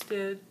I just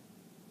did?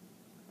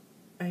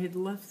 I had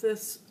left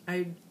this,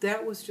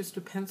 that was just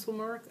a pencil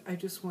mark. I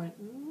just went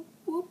whoop,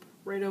 whoop,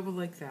 right over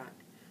like that.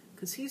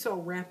 Because he's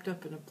all wrapped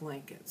up in a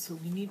blanket. So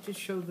we need to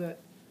show that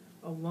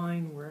a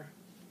line where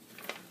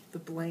the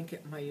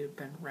blanket might have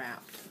been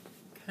wrapped.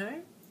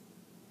 Okay?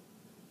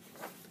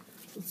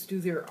 Let's do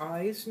their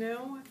eyes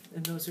now.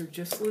 And those are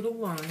just little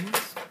lines. Let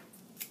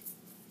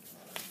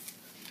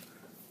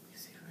me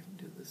see if I can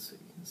do this so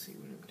you can see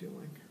what I'm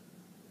doing.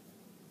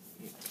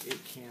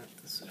 It can't.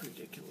 This is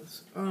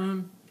ridiculous.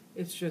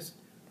 It's just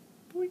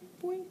boink,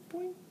 boink,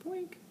 boink,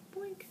 boink,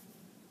 boink.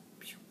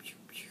 Pew, pew,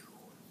 pew.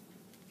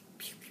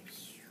 Pew, pew,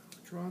 pew.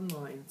 Drawn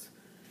lines.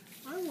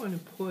 I want to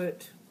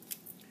put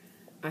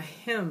a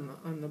hem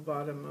on the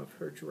bottom of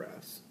her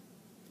dress.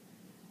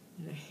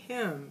 And a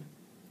hem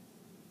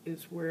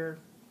is where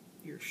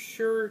your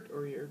shirt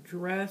or your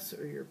dress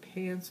or your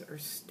pants are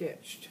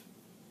stitched.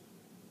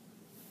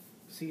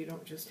 So you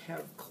don't just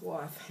have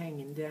cloth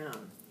hanging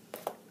down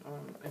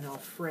and all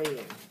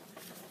fraying.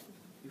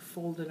 You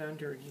fold it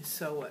under and you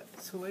sew it.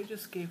 So I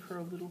just gave her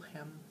a little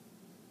hem,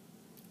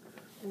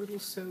 a little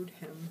sewed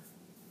hem.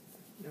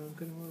 Now I'm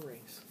going to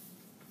erase.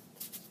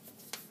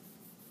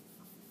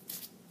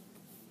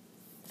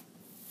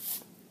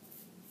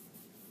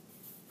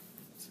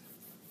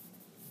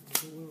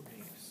 Little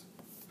erase.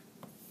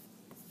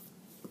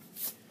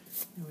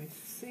 Now I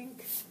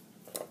think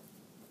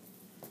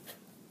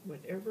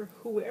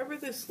whoever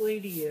this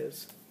lady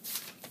is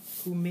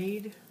who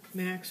made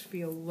Max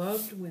feel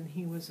loved when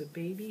he was a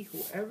baby,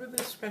 whoever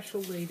this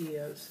special lady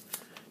is,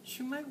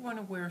 she might want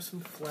to wear some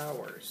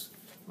flowers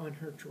on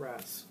her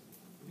dress.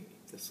 Let me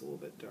make this a little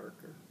bit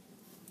darker.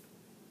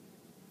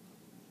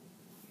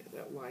 Yeah,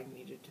 that line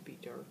needed to be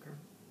darker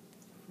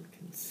for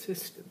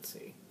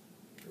consistency.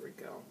 Here we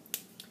go.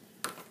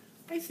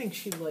 I think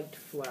she liked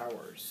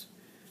flowers.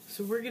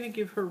 So we're going to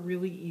give her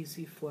really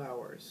easy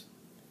flowers.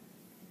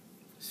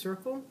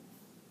 Circle,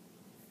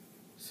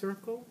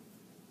 circle,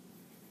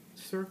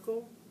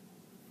 circle,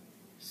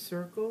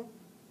 circle,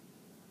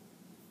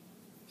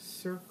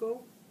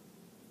 circle,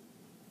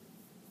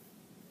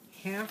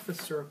 half a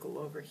circle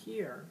over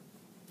here.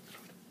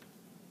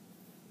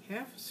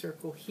 Half a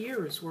circle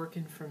here is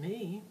working for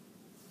me.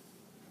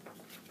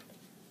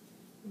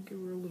 I'll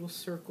give her a little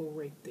circle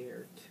right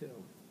there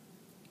too.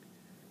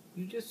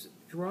 You just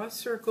draw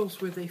circles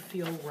where they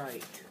feel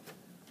right.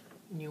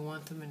 And you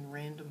want them in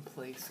random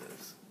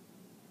places.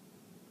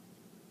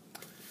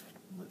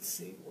 Let's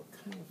see, what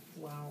kind of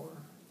flower?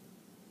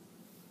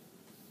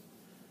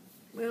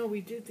 Well, we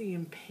did the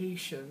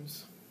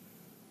impatiens.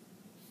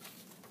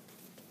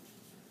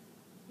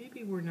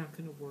 Maybe we're not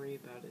going to worry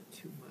about it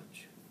too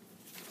much.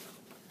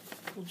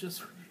 We'll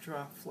just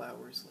draw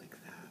flowers like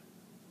that.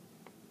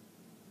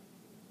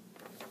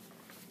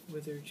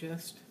 Where they're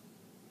just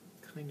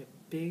kind of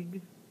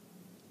big,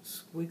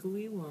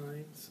 squiggly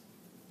lines.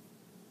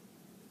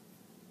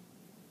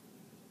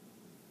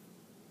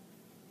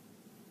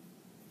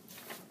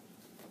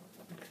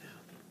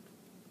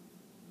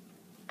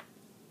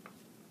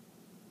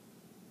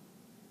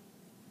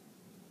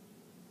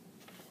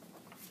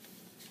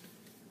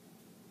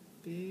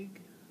 Big,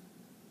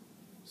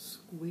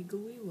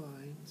 squiggly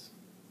lines.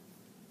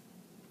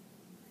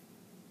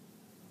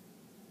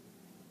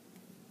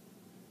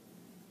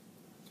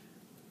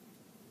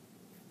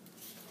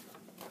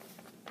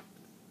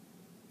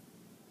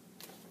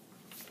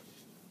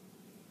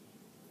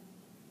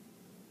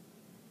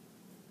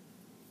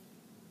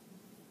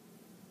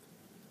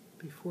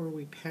 Before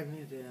we pen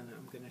it in,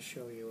 I'm going to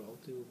show you. I'll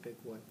do a big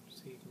one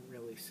so you can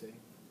really see.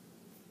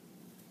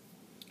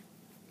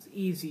 It's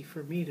easy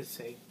for me to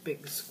say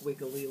big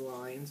squiggly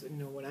lines and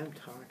know what I'm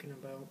talking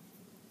about.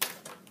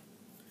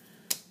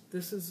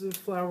 This is the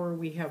flower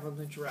we have on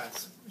the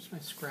dress. Where's my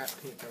scrap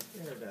paper?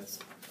 There it is.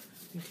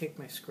 Let me take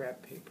my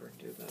scrap paper and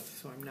do this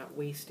so I'm not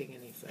wasting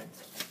anything.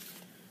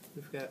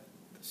 We've got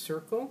the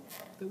circle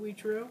that we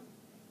drew.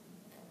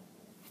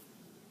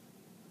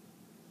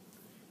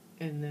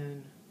 And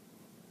then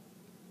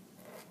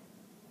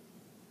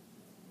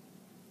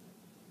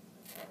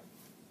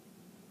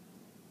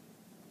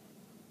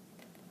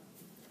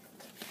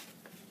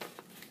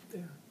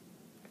there.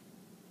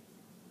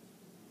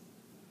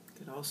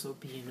 Could also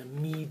be an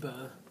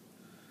amoeba,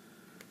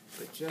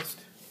 but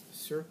just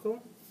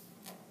circle,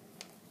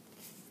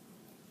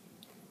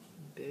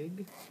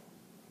 big,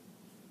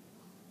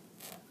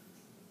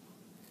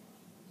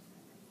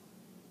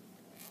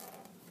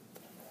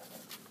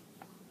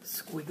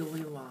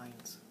 squiggly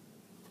lines.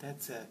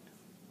 That's it.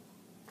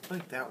 I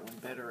like that one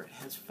better. It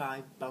has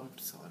 5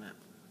 bumps on it.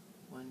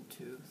 1,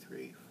 2,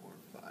 3,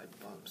 4, 5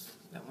 bumps.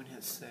 That one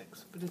has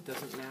 6, but it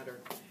doesn't matter.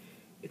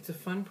 It's a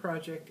fun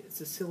project. It's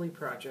a silly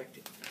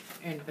project,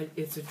 and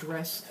it's a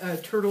dress, a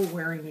turtle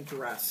wearing a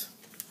dress.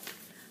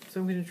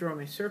 So I'm going to draw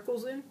my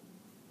circles in.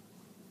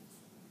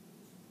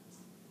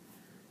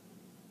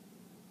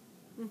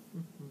 I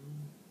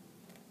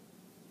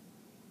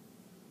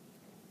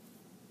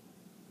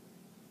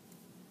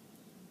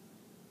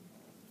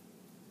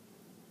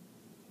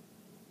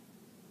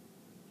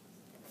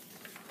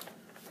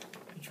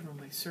draw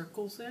my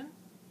circles in.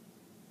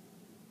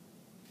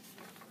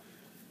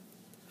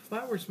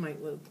 Flowers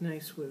might look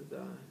nice with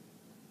a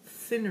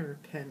thinner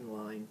pen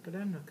line, but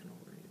I'm not going to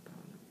worry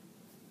about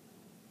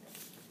it.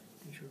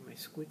 I draw my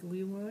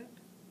squiggly line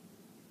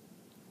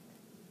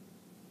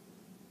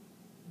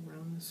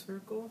around the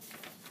circle.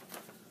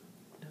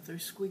 Another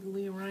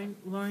squiggly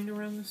line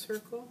around the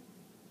circle.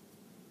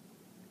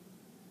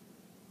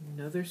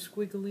 Another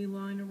squiggly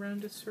line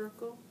around a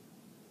circle.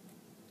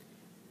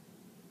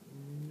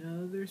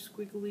 Another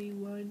squiggly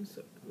lines,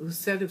 a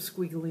set of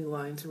squiggly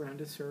lines around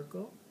a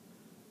circle.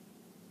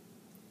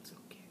 It's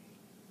okay.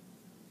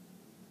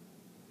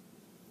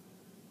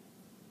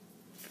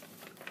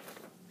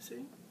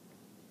 See?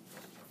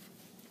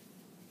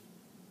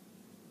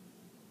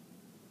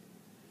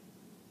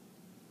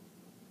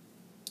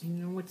 You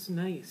know what's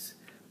nice?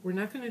 We're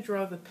not going to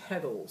draw the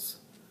petals.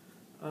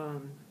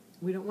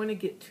 We don't want to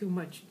get too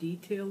much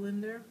detail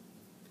in there.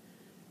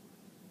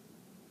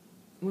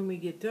 When we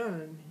get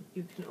done,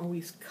 you can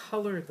always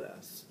color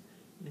this.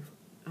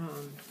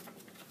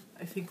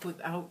 I think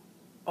without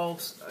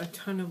a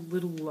ton of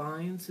little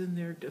lines in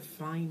there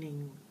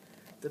defining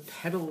the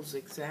petals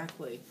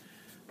exactly,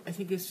 I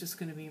think it's just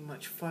going to be a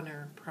much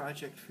funner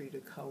project for you to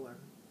color.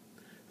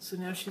 So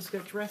now she's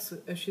got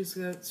she's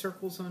got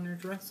circles on her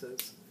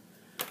dresses.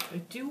 I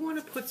do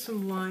want to put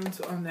some lines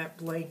on that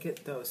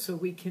blanket though, so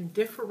we can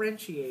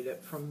differentiate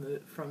it from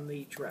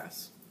the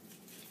dress.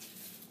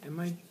 And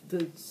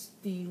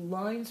the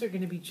lines are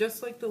going to be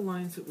just like the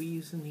lines that we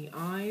use in the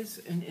eyes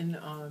and in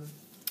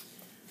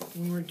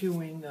when we're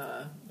doing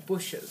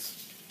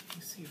bushes. Let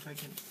me see if I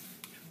can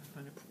try to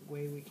find a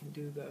way we can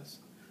do this.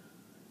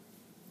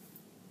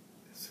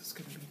 This is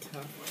going to be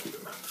tough.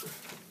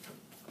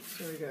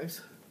 Sorry,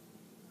 guys.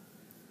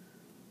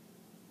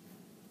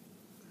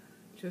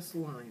 Just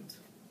lines.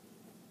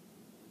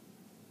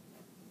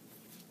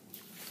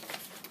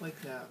 Like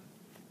that.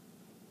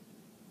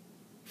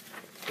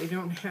 They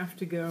don't have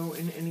to go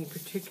in any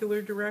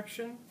particular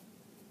direction.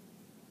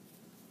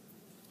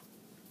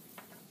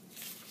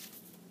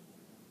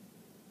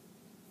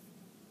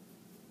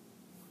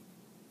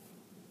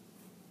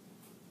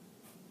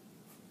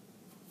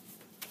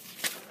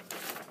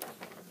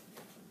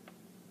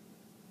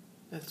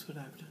 That's what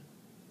I've done.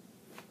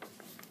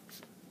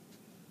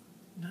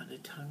 Not a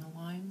ton of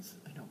lines.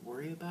 I don't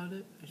worry about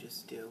it. I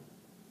just do.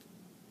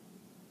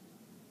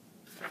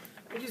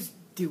 I just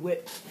do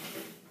it.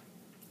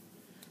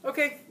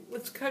 Okay,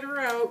 let's cut her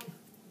out.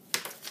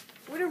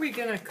 What are we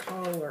going to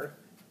call her?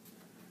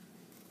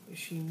 Is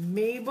she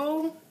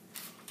Mabel?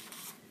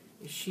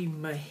 Is she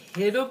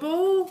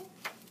Mahitable?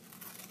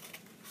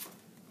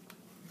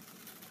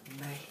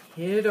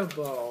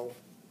 Mahitable.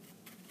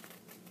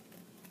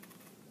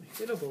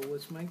 Mahitable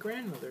was my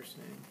grandmother's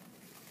name.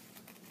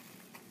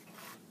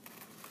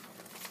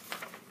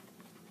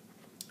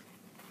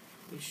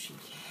 Is she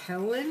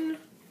Helen?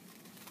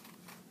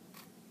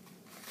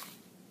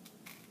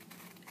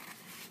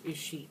 Is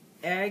she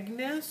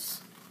Agnes?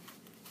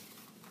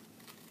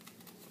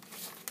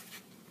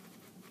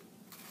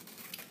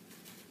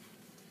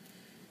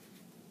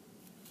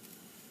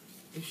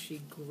 Is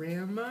she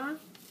Grandma?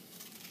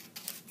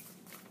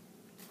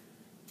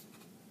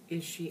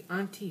 Is she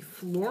Auntie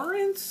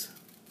Florence?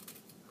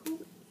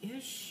 Who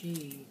is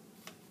she?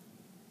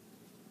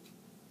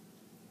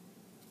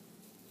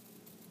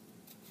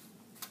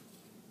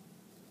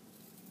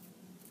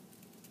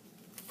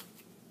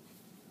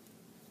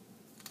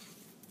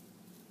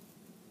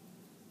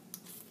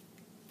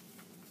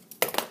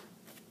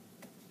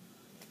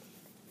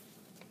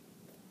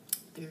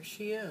 There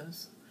she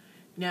is.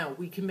 Now,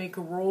 we can make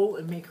a roll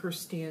and make her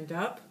stand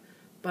up,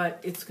 but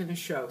it's going to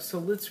show. So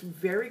let's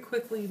very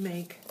quickly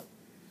make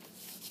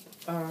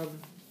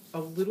a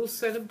little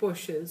set of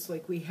bushes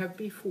like we have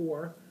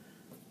before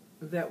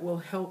that will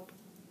help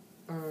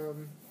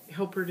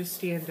her to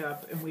stand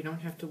up, and we don't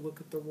have to look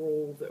at the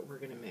roll that we're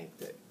going to make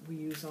that we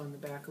use on the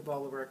back of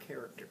all of our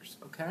characters,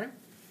 okay?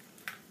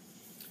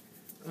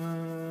 We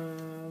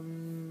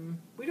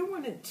don't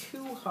want it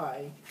too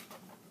high.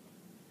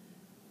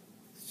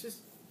 It's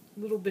just a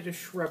little bit of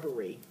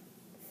shrubbery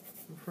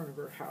in front of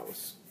her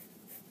house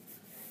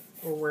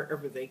or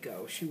wherever they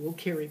go. She will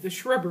carry the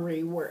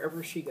shrubbery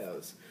wherever she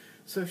goes.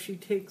 So if she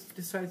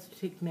decides to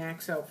take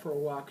Max out for a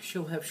walk,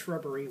 she'll have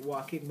shrubbery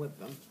walking with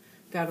them.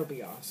 That'll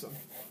be awesome.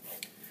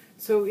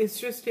 So it's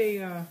just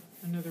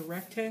another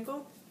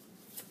rectangle,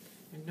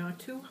 and not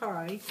too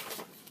high.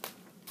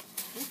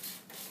 Oops,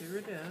 there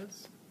it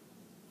is.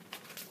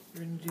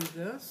 We're going to do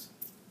this.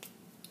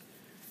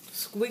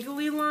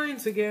 Squiggly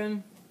lines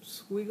again.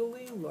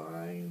 Squiggly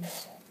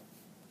lines.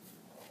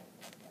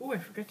 Oh, I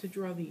forgot to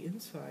draw the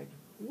inside.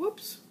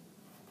 Whoops.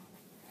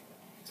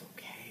 It's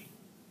okay.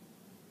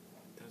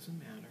 Doesn't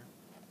matter.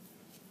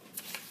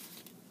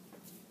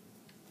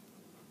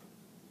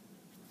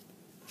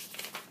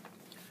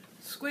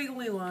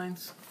 Squiggly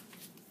lines.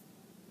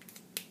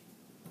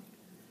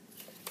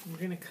 We're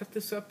going to cut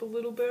this up a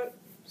little bit,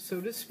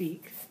 so to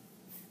speak.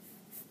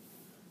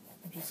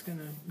 I'm just going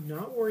to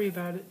not worry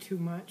about it too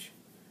much.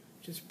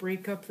 Just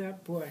break up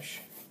that bush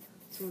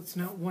so it's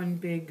not one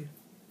big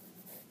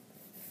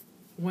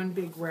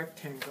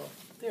rectangle.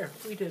 There,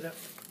 we did it.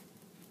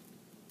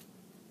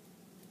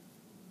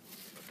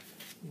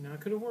 You're not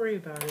going to worry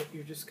about it.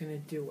 You're just going to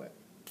do it.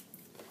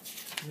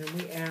 And then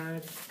we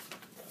add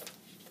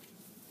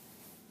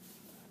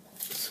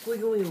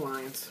squiggly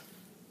lines.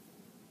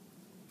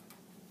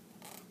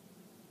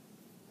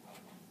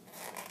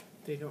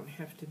 They don't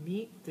have to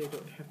meet. They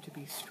don't have to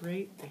be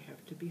straight. They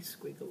have to be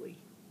squiggly.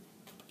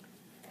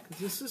 Because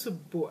this is a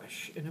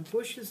bush, and a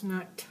bush is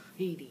not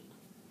tidy.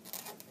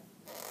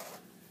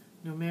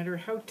 No matter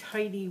how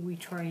tidy we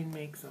try and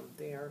make them,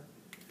 they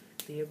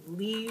have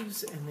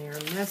leaves, and they are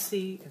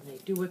messy, and they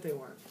do what they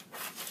want.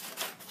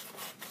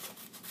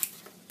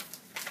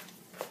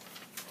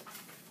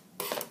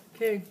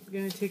 Okay, I'm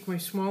going to take my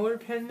smaller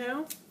pen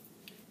now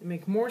and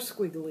make more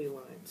squiggly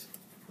lines.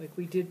 like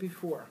we did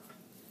before.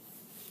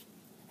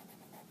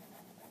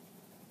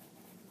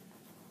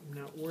 I'm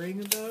not worrying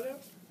about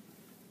it.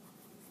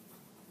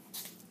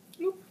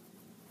 Oop.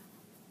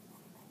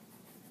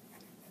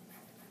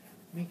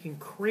 Making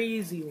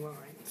crazy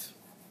lines.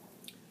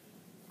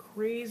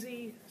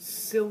 Crazy,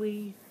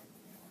 silly,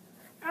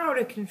 out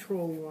of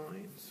control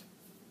lines.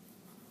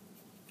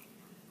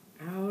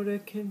 Out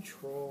of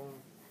control.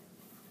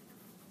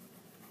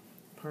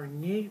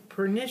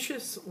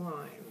 Pernicious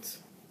lines.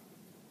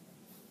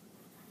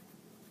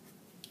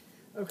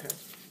 Okay.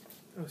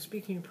 Oh,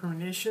 speaking of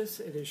pernicious,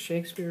 it is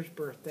Shakespeare's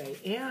birthday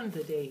and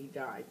the day he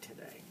died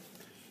today.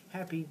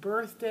 Happy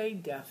birthday,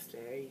 death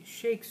day,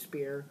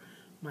 Shakespeare,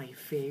 my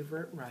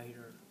favorite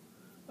writer.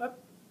 Oh,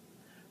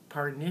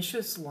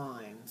 pernicious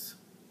lines.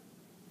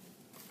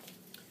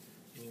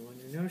 Anyone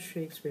who knows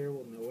Shakespeare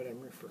will know what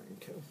I'm referring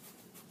to.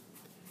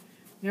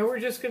 Now we're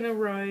just going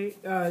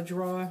to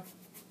draw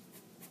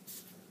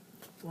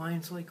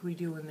lines like we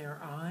do in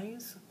their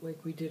eyes,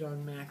 like we did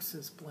on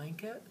Max's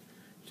blanket.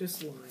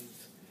 Just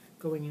lines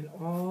going in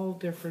all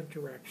different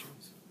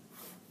directions.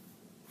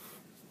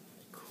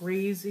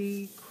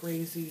 Crazy,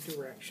 crazy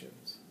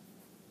directions.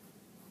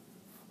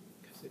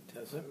 Because it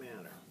doesn't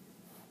matter.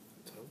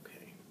 It's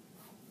okay.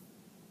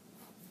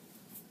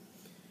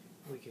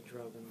 We can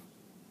draw them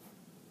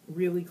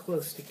really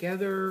close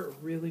together, or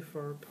really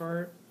far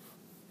apart.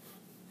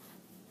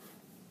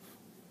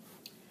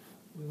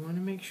 We want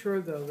to make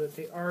sure, though, that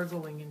they are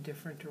going in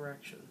different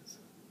directions.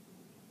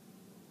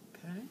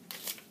 Okay?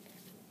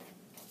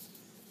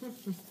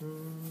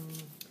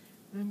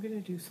 I'm going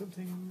to do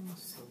something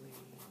silly.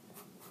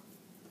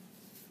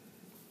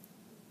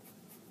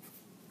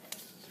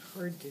 It's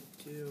hard to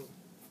do,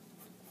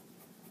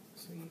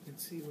 so you can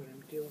see what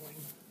I'm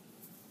doing.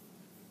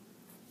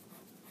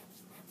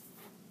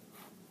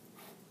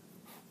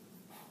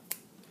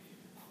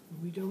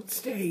 We don't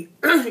stay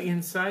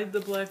inside the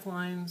black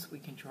lines. We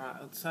can draw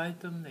outside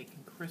them. They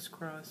can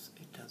crisscross.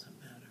 It doesn't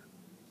matter.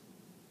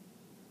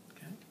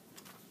 Okay?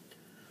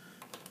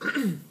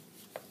 I'm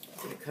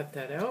going to cut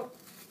that out.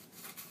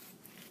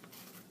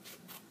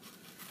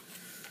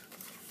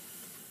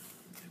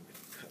 I'm going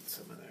to cut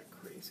some of that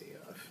crazy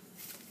off.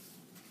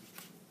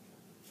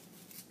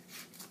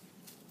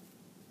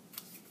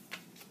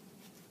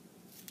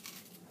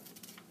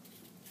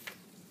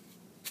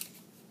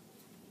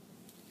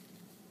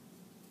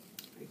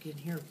 I can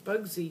hear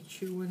Bugsy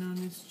chewing on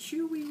his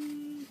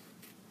Chewy.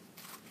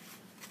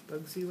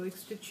 Bugsy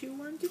likes to chew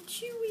on the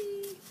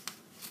Chewy.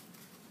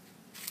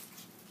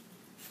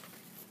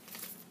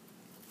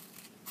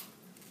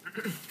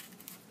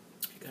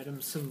 Got him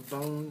some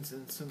bones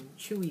and some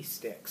Chewy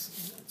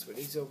sticks. That's what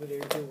he's over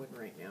there doing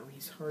right now.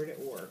 He's hard at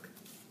work.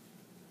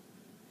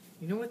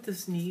 You know what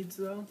this needs,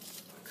 though?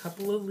 A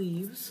couple of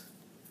leaves.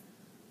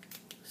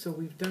 So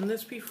we've done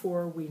this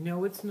before. We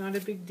know it's not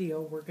a big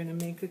deal. We're going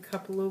to make a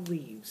couple of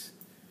leaves.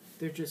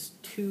 They're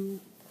just three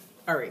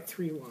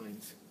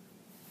lines.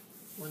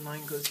 One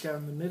line goes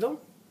down the middle,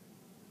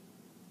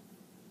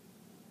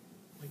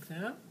 like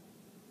that.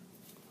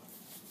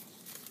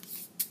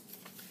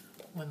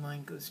 One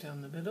line goes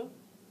down the middle.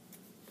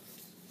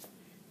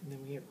 And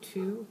then we have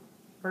two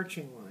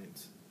arching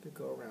lines that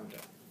go around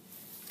it.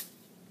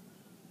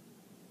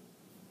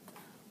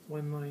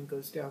 One line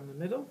goes down the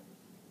middle,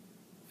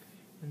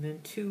 and then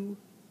two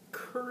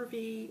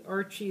curvy,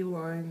 archy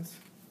lines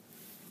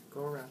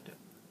go around it.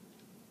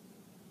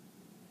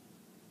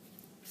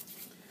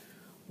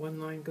 One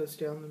line goes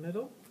down the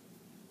middle,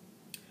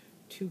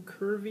 two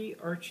curvy,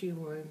 archy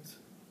lines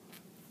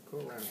go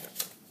around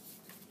it.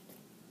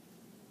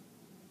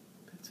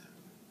 That's it.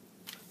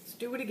 Let's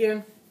do it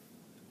again.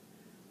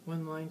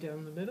 One line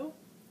down the middle,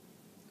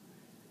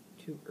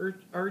 two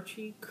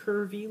archy,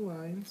 curvy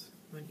lines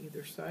on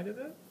either side of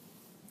it.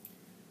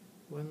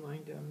 One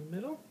line down the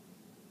middle,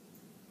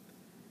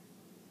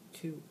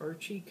 two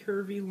archy,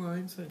 curvy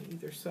lines on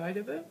either side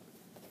of it.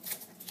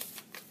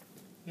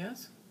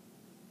 Yes?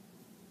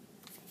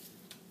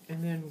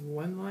 And then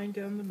one line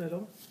down the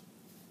middle,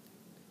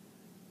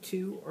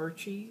 two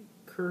archy,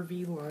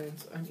 curvy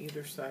lines on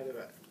either side of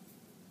it.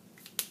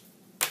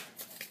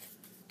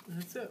 And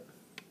that's it.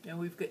 Now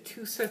we've got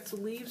two sets of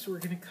leaves. We're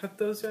going to cut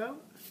those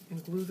out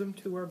and glue them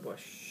to our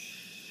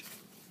bush.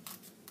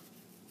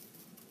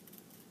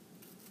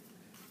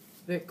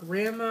 That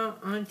grandma,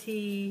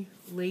 auntie,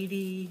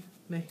 lady,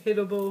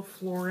 Mahitable,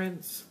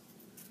 Florence,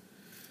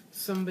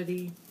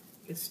 somebody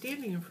is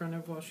standing in front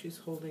of while she's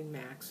holding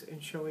Max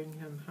and showing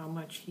him how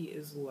much he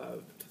is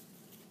loved.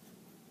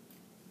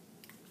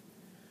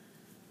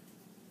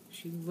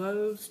 She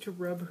loves to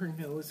rub her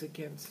nose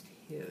against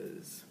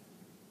his.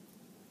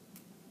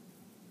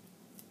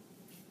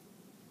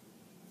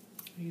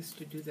 I used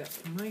to do that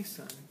to my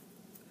son.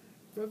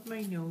 Rub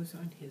my nose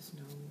on his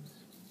nose.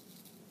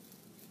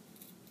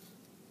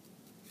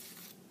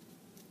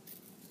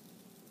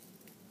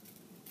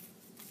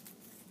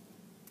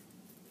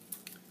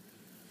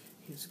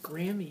 His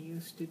Grammy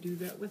used to do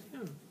that with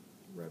him.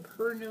 Rub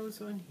her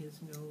nose on his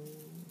nose.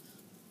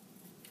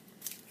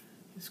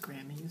 His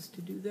Grammy used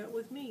to do that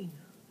with me.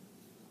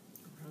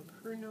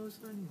 rub her nose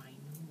on my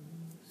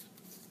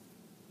nose.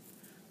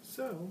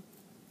 So,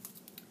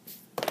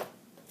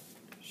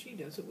 she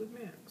does it with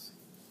Max.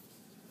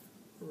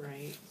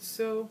 Right,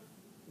 so,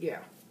 yeah.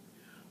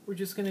 We're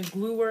just going to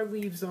glue our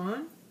leaves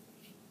on.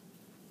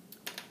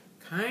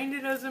 Kind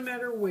of doesn't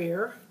matter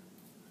where.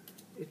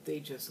 If they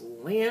just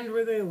land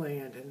where they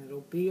land, and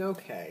it'll be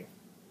okay.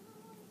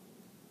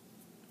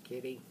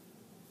 Kitty.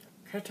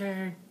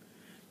 Kitty.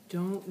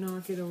 Don't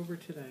knock it over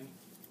today.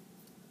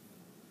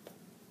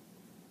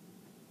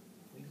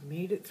 We've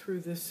made it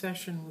through this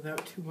session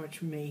without too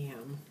much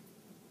mayhem,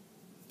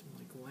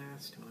 like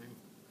last time.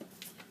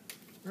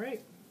 All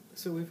right,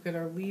 so we've got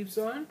our leaves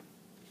on.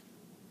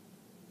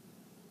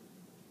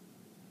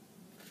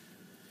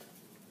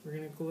 We're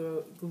going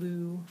to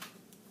glue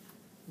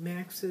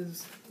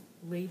Max's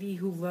Lady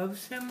Who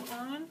Loves Him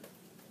on,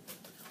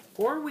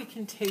 or we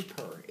can tape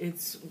her.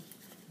 It's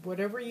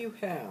whatever you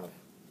have.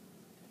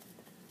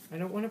 I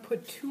don't want to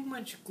put too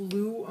much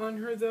glue on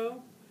her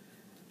though,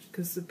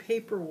 because the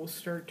paper will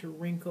start to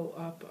wrinkle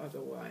up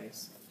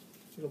otherwise.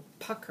 It'll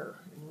pucker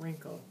and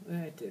wrinkle.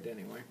 It did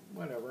anyway.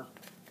 Whatever.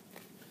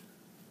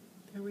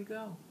 There we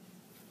go.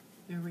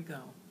 There we go.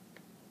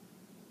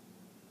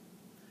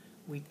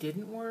 We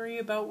didn't worry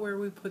about where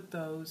we put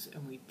those,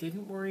 and we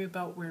didn't worry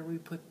about where we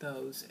put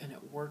those, and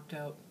it worked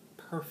out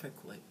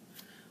perfectly.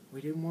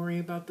 We didn't worry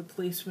about the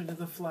placement of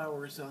the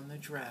flowers on the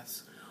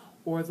dress,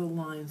 or the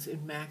lines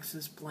in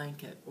Max's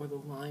blanket, or the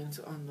lines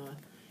on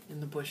in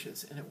the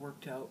bushes, and it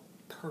worked out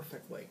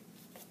perfectly.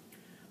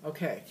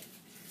 Okay,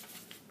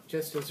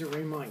 just as a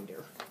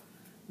reminder.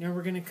 Now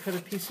we're going to cut a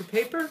piece of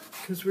paper,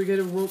 because we're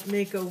going to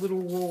make a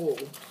little roll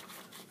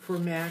for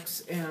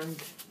Max and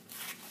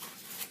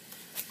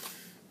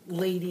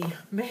Lady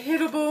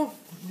Mahitable.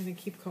 I'm going to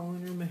keep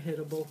calling her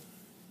Mahitable.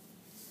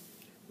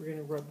 We're going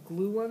to rub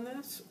glue on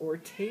this, or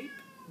tape.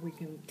 We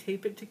can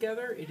tape it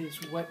together. It is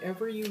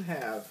whatever you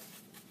have.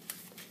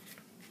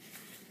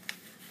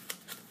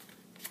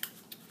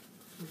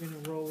 We're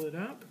going to roll it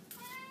up.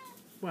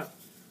 What?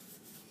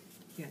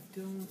 Yeah,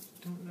 don't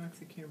knock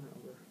the camera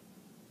over.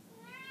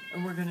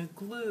 And we're going to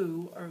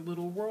glue our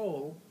little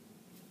roll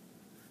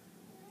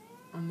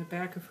on the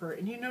back of her.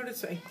 And you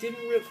notice I didn't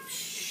really...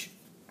 Shh!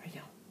 I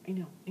know.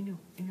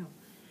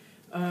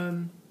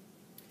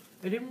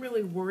 I didn't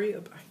really worry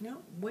about... I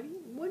know. What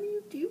are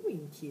you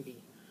doing,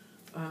 kitty?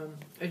 I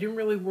didn't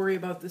really worry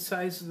about the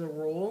size of the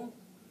roll.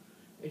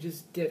 I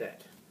just did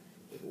it.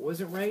 If it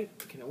wasn't right,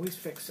 I can always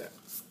fix it.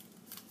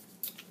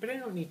 But I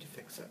don't need to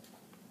fix it.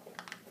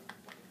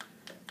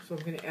 So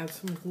I'm going to add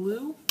some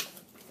glue.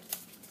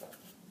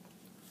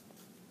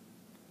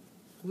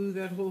 Glue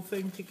that whole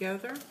thing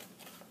together.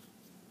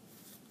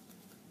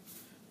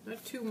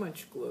 Not too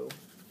much glue.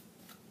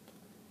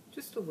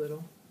 Just a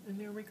little. And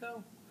there we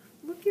go.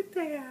 Look at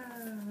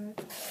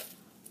that.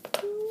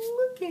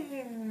 Look at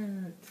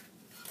it.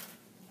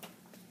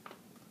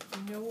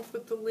 Now we'll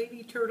put the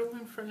lady turtle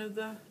in front of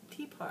the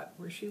teapot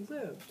where she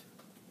lived.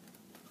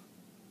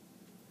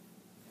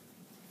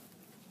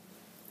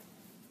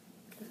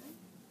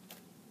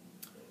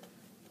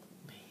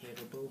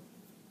 Mahitable.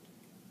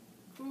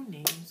 Who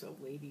names a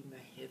lady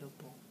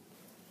Mahitable?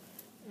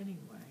 Anyway,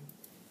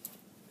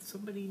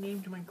 somebody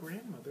named my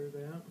grandmother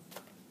that.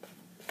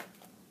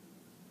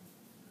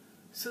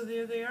 So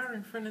there they are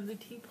in front of the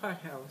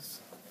teapot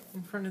house,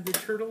 in front of the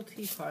turtle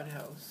teapot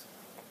house.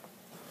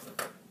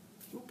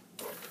 Oop.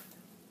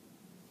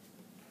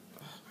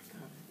 Oh my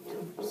God,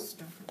 too much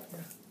stuff up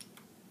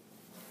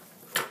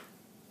here.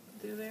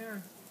 There they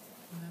are,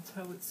 and that's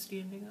how it's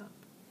standing up.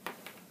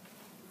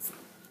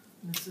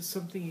 And this is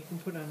something you can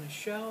put on a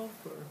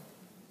shelf or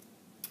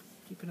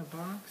keep in a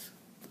box.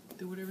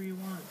 Do whatever you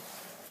want.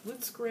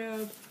 Let's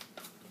grab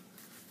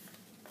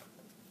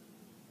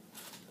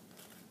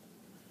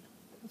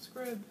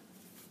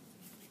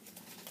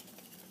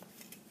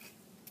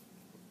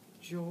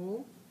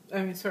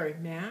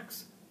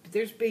Max.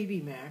 There's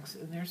baby Max,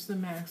 and there's the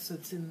Max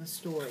that's in the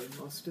story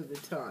most of the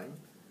time.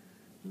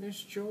 And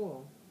there's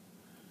Joel.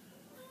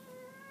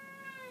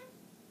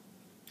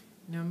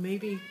 Now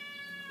maybe,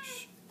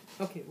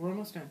 okay, we're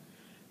almost done.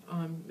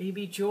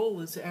 Maybe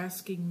Joel is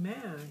asking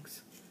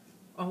Max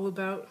all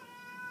about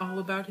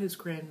his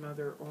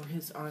grandmother or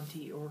his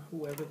auntie or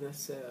whoever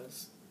this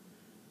is.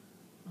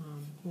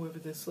 Whoever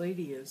this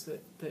lady is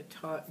that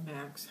taught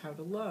Max how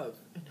to love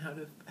and how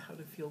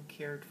to feel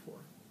cared for.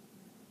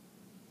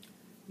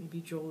 Maybe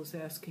Joel is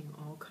asking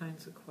all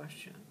kinds of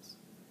questions.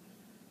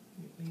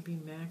 Maybe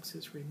Max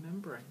is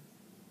remembering.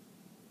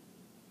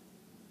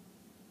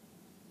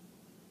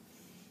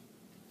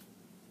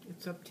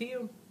 It's up to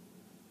you.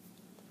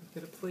 I've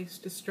got a place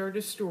to start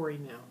a story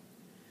now.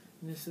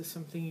 And this is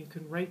something you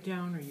can write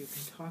down, or you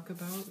can talk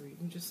about, or you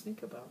can just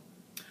think about.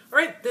 All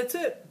right, that's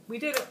it. We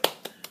did it.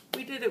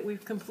 We did it.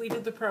 We've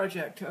completed the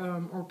project,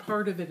 or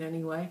part of it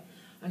anyway.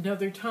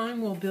 Another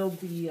time we'll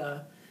build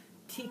the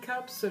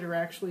teacups that are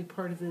actually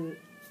part of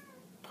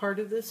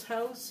this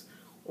house,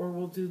 or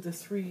we'll do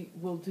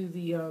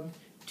the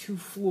 2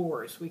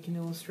 floors. We can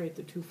illustrate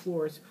the 2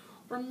 floors,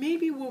 or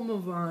maybe we'll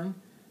move on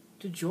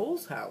to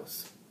Joel's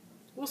house.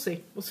 we'll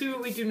see. We'll see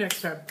what we do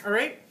next time. All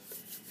right?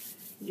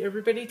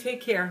 Everybody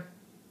take care.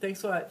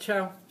 Thanks a lot.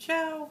 Ciao.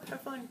 Ciao.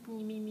 Have fun.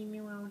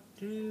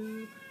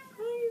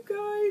 Hi, you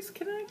guys.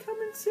 Can I come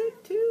and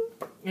sit too?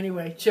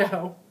 Anyway,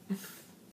 ciao.